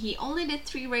 2020 he only did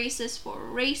 3 races for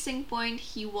Racing Point.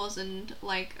 He wasn't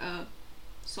like a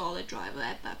solid driver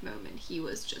at that moment, he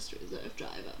was just a reserve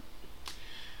driver.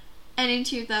 And in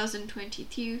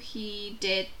 2022 he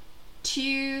did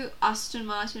 2 Aston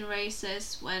Martin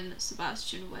races when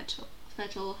Sebastian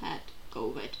Vettel had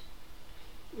COVID.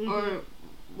 Or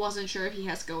wasn't sure if he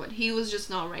has COVID. He was just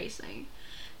not racing.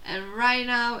 And right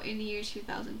now, in the year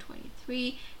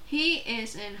 2023, he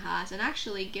is in Haas and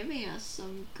actually giving us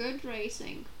some good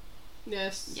racing.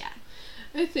 Yes. Yeah.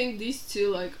 I think these two,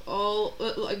 like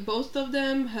both of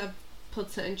them have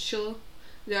potential.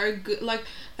 They are good. Like,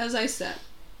 as I said,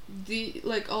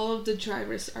 all of the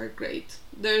drivers are great.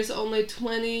 There's only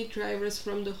 20 drivers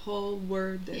from the whole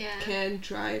world that can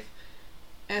drive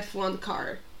F1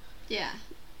 car. Yeah.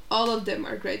 All of them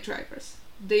are great drivers.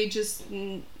 They just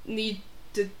need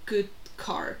the good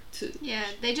car to. Yeah,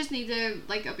 they just need the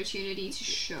opportunity to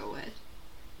show it.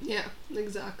 Yeah,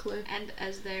 exactly. And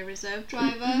as their reserve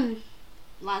driver,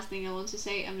 last thing I want to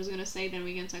say, I'm just gonna say, then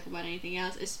we can talk about anything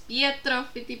else, is Pietro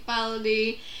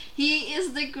Fittipaldi. He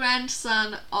is the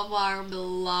grandson of our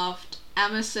beloved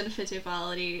Emerson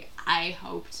Fittipaldi. I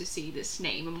hope to see this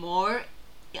name more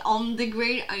on the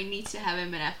grid. I need to have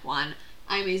him in F1.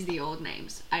 I miss the old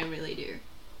names. I really do.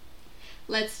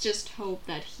 Let's just hope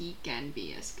that he can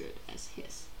be as good as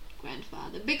his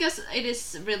grandfather, because it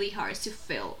is really hard to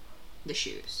fill the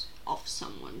shoes of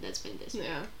someone that's been this big.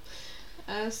 Yeah.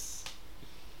 As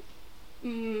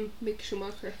Mick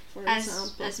Schumacher, for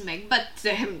example. As Mick, but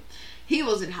he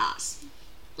was in Haas.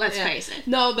 Let's face it.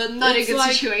 No, but not a good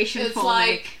situation for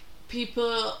Mick.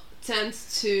 People tend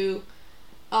to,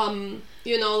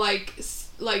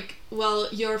 well,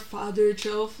 your father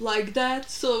drove like that,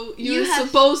 so you're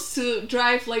supposed to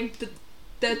drive like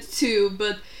that too.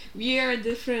 But we are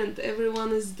different.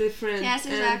 Everyone is different. Yes,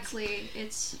 exactly.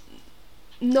 It's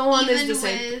no one is the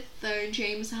same. Even with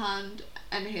James Hunt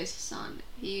and his son,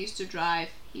 he used to drive.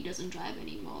 He doesn't drive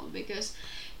anymore because,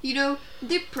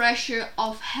 the pressure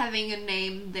of having a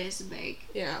name this big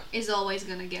is always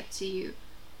gonna get to you,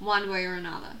 one way or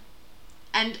another.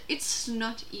 And it's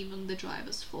not even the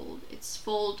driver's fault. It's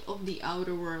fault of the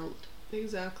outer world.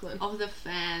 Exactly. Of the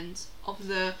fans, of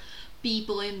the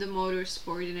people in the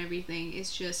motorsport and everything.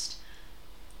 It's just,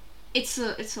 it's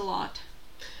a lot.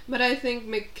 But I think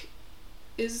Mick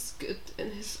is good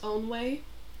in his own way.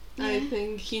 Yeah. I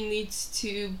think he needs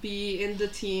to be in the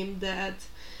team that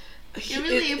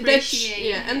really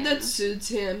appreciate him. And that suits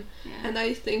him. Yeah. And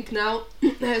I think now,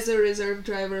 as a reserve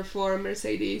driver for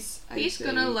Mercedes, he's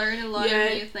gonna learn a lot of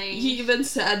new things. He even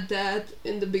said that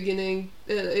in the beginning,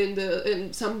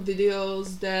 in some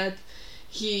videos, that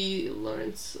he's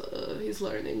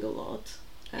learning a lot.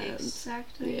 And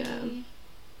exactly. Yeah.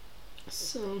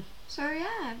 So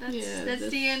yeah, that's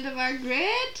the end of our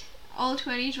grid. All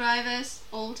 20 drivers,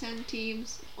 all 10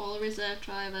 teams, all reserve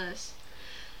drivers.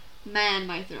 Man,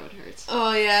 my throat hurts.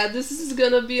 Oh yeah, this is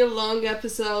gonna be a long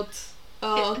episode.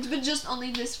 But just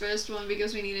only this first one,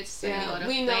 because we needed to say a lot of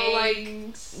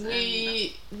things.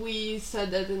 We said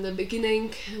that in the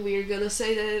beginning. We're gonna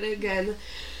say that again.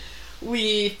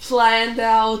 We planned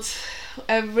out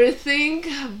everything,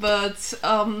 but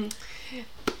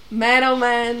man, oh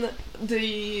man,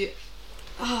 the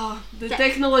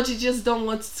technology just don't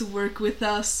want to work with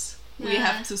us. We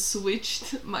have to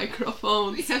switch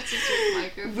microphones. We have to switch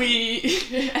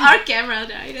microphones. Our camera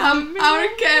died. Our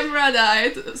camera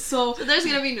died. So there's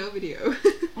gonna be no video.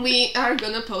 We are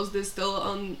gonna post this still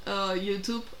on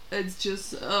YouTube. It's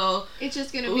just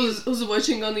gonna who's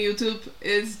watching on YouTube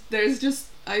there's just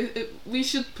we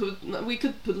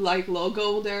could put like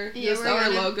logo there, just our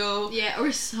logo. Yeah,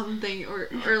 or something, or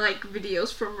like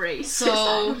videos from race.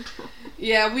 So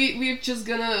yeah, we're just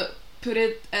gonna put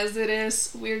it as it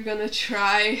is. We're gonna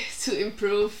try to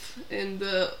improve in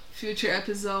the future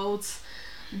episodes,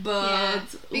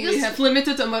 but we have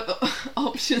limited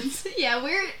options. Yeah,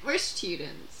 we're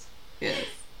students. Yes.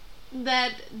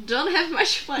 That don't have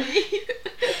much money.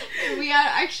 We are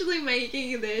actually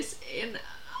making this in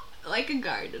like a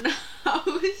garden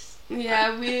house.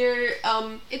 Yeah, we're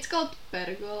it's called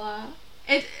pergola.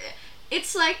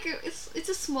 It's like it's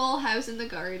a small house in the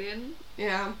garden.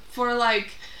 Yeah, for like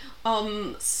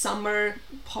summer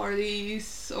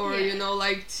parties, or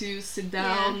like to sit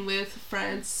down with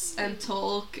friends and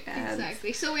talk. And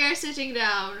exactly. So we are sitting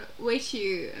down with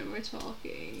you and we're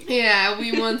talking. Yeah,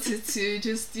 we wanted to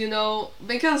just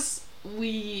because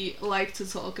we like to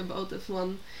talk about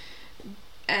F1,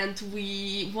 and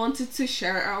we wanted to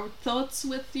share our thoughts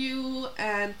with you,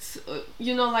 and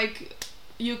like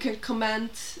you can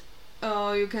comment,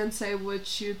 you can say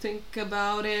what you think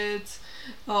about it,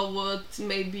 what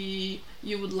maybe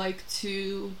you would like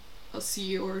to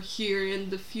see or hear in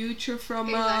the future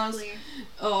from us.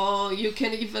 You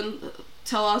can even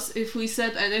tell us if we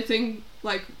said anything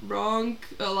like wrong,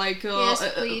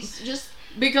 yes, please, just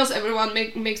because everyone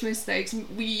makes mistakes.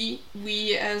 We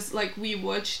as like we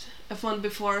watched F1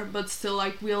 before, but still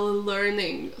like we're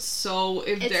learning. So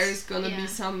if there's gonna be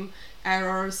some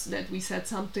errors that we said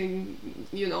something,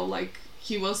 like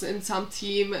he was in some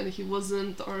team and he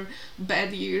wasn't, or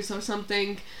bad years or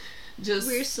something, just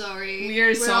we're sorry.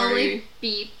 We're sorry. Only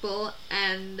people,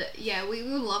 and we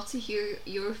would love to hear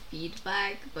your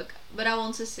feedback, but I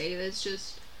want to say that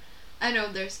just I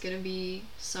know there's gonna be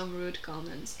some rude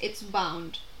comments. It's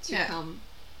bound to come,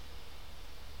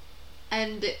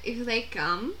 and if they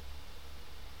come,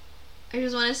 I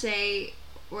just want to say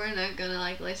we're not gonna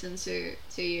like listen to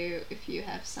you if you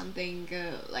have something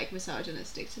like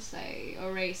misogynistic to say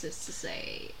or racist to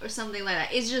say or something like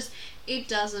that. It's just, it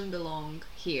doesn't belong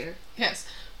here. Yes,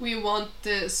 we want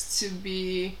this to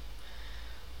be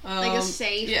like a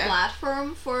safe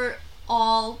platform for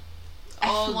all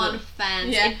F1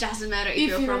 fans. It doesn't matter if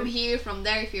you're from here, from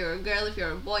there, if you're a girl, if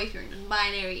you're a boy, if you're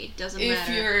non-binary, it doesn't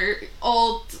matter. If you're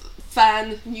old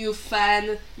fan, new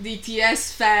fan,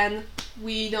 DTS fan,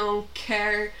 we don't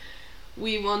care.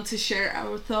 We want to share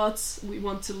our thoughts. We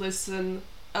want to listen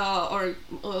or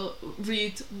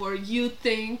read what you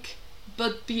think,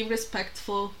 but be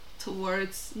respectful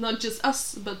towards not just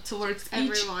us, but towards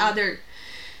everyone. Each other.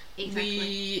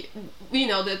 Exactly. We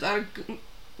know that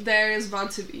there is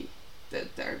bound to be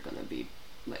that there are gonna be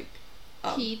like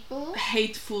people,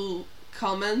 hateful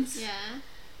comments. Yeah.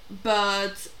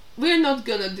 But we're not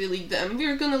gonna delete them.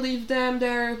 We're gonna leave them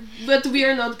there, but we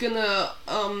are not gonna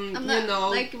I'm not,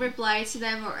 like reply to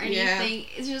them or anything. Yeah.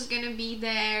 It's just gonna be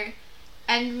there,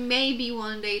 and maybe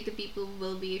one day the people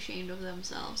will be ashamed of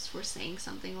themselves for saying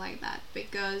something like that,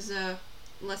 because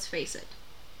let's face it,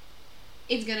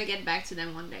 it's gonna get back to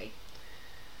them one day.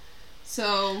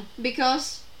 So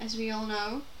because as we all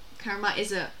know, karma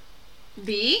is a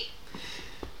B,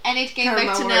 and it came karma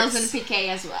back to works. Nelson Piquet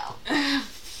as well.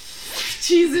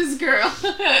 Jesus, girl.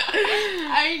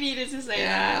 I needed to say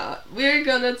that. We're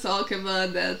gonna talk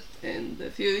about that in the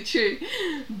future.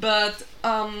 But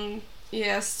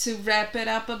yes, to wrap it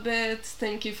up a bit,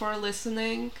 thank you for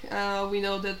listening. We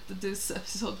know that this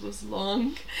episode was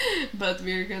long, but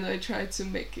we're gonna try to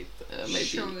make it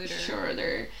maybe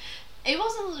shorter. It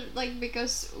wasn't like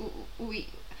because we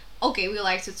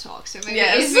like to talk, so maybe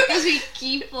it's because we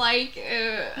keep like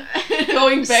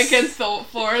going back and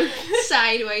forth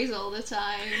sideways all the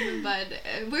time, but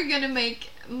we're gonna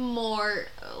make more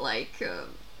like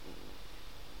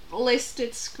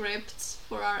listed scripts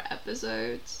for our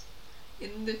episodes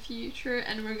in the future,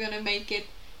 and we're gonna make it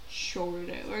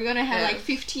shorter. We're gonna have like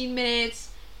 15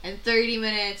 minutes and 30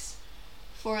 minutes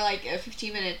for like a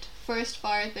 15-minute first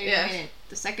part, 30-minute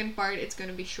the second part. It's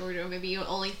gonna be shorter, maybe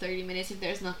only 30 minutes if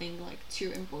there's nothing like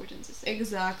too important to say.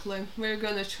 Exactly. We're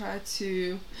gonna try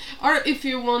to, or if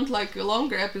you want like a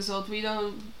longer episode, we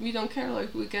don't care,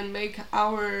 like we can make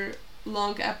our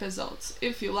long episodes.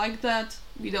 If you like that,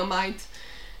 we don't mind.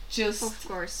 Just of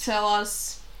course tell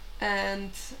us.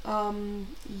 And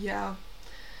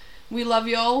we love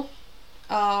you all.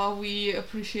 We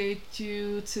appreciate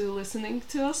you to listening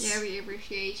to us. Yeah, we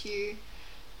appreciate you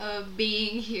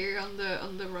being here on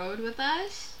the road with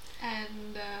us,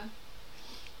 and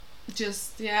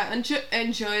just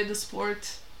enjoy the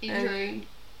sport. enjoy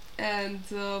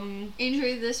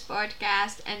enjoy this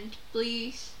podcast, and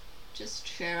please just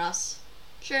share us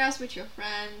with your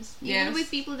friends, even Yes.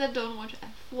 with people that don't watch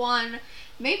F1.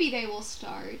 Maybe they will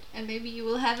start, and maybe you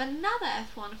will have another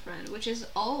F1 friend, which is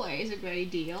always a great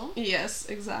deal. Yes,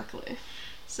 exactly.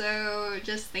 So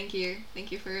just thank you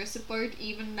for your support.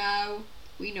 Even now,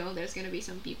 we know there's gonna be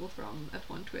some people from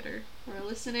F1 Twitter who are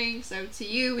listening. So to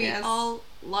you, we Yes. all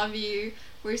love you.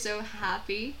 We're so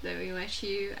happy that we met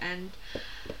you, and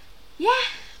yeah.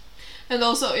 And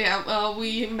also,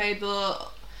 we made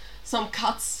some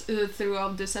cuts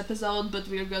throughout this episode, but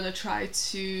we're gonna try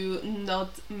to not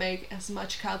make as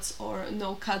much cuts or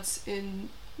no cuts in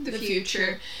the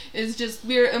future. It's just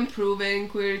we're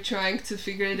improving, we're trying to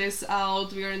figure this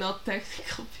out, we're not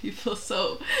technical people,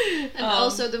 so And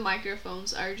also the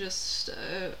microphones are just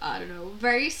I don't know,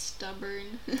 very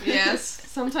stubborn. yes,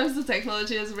 sometimes the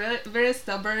technology is very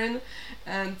stubborn,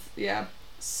 and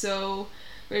so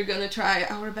we're gonna try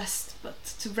our best. But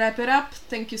to wrap it up,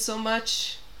 thank you so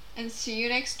much. And see you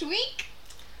next week.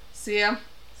 See ya.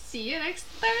 See you next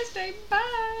Thursday.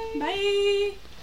 Bye. Bye.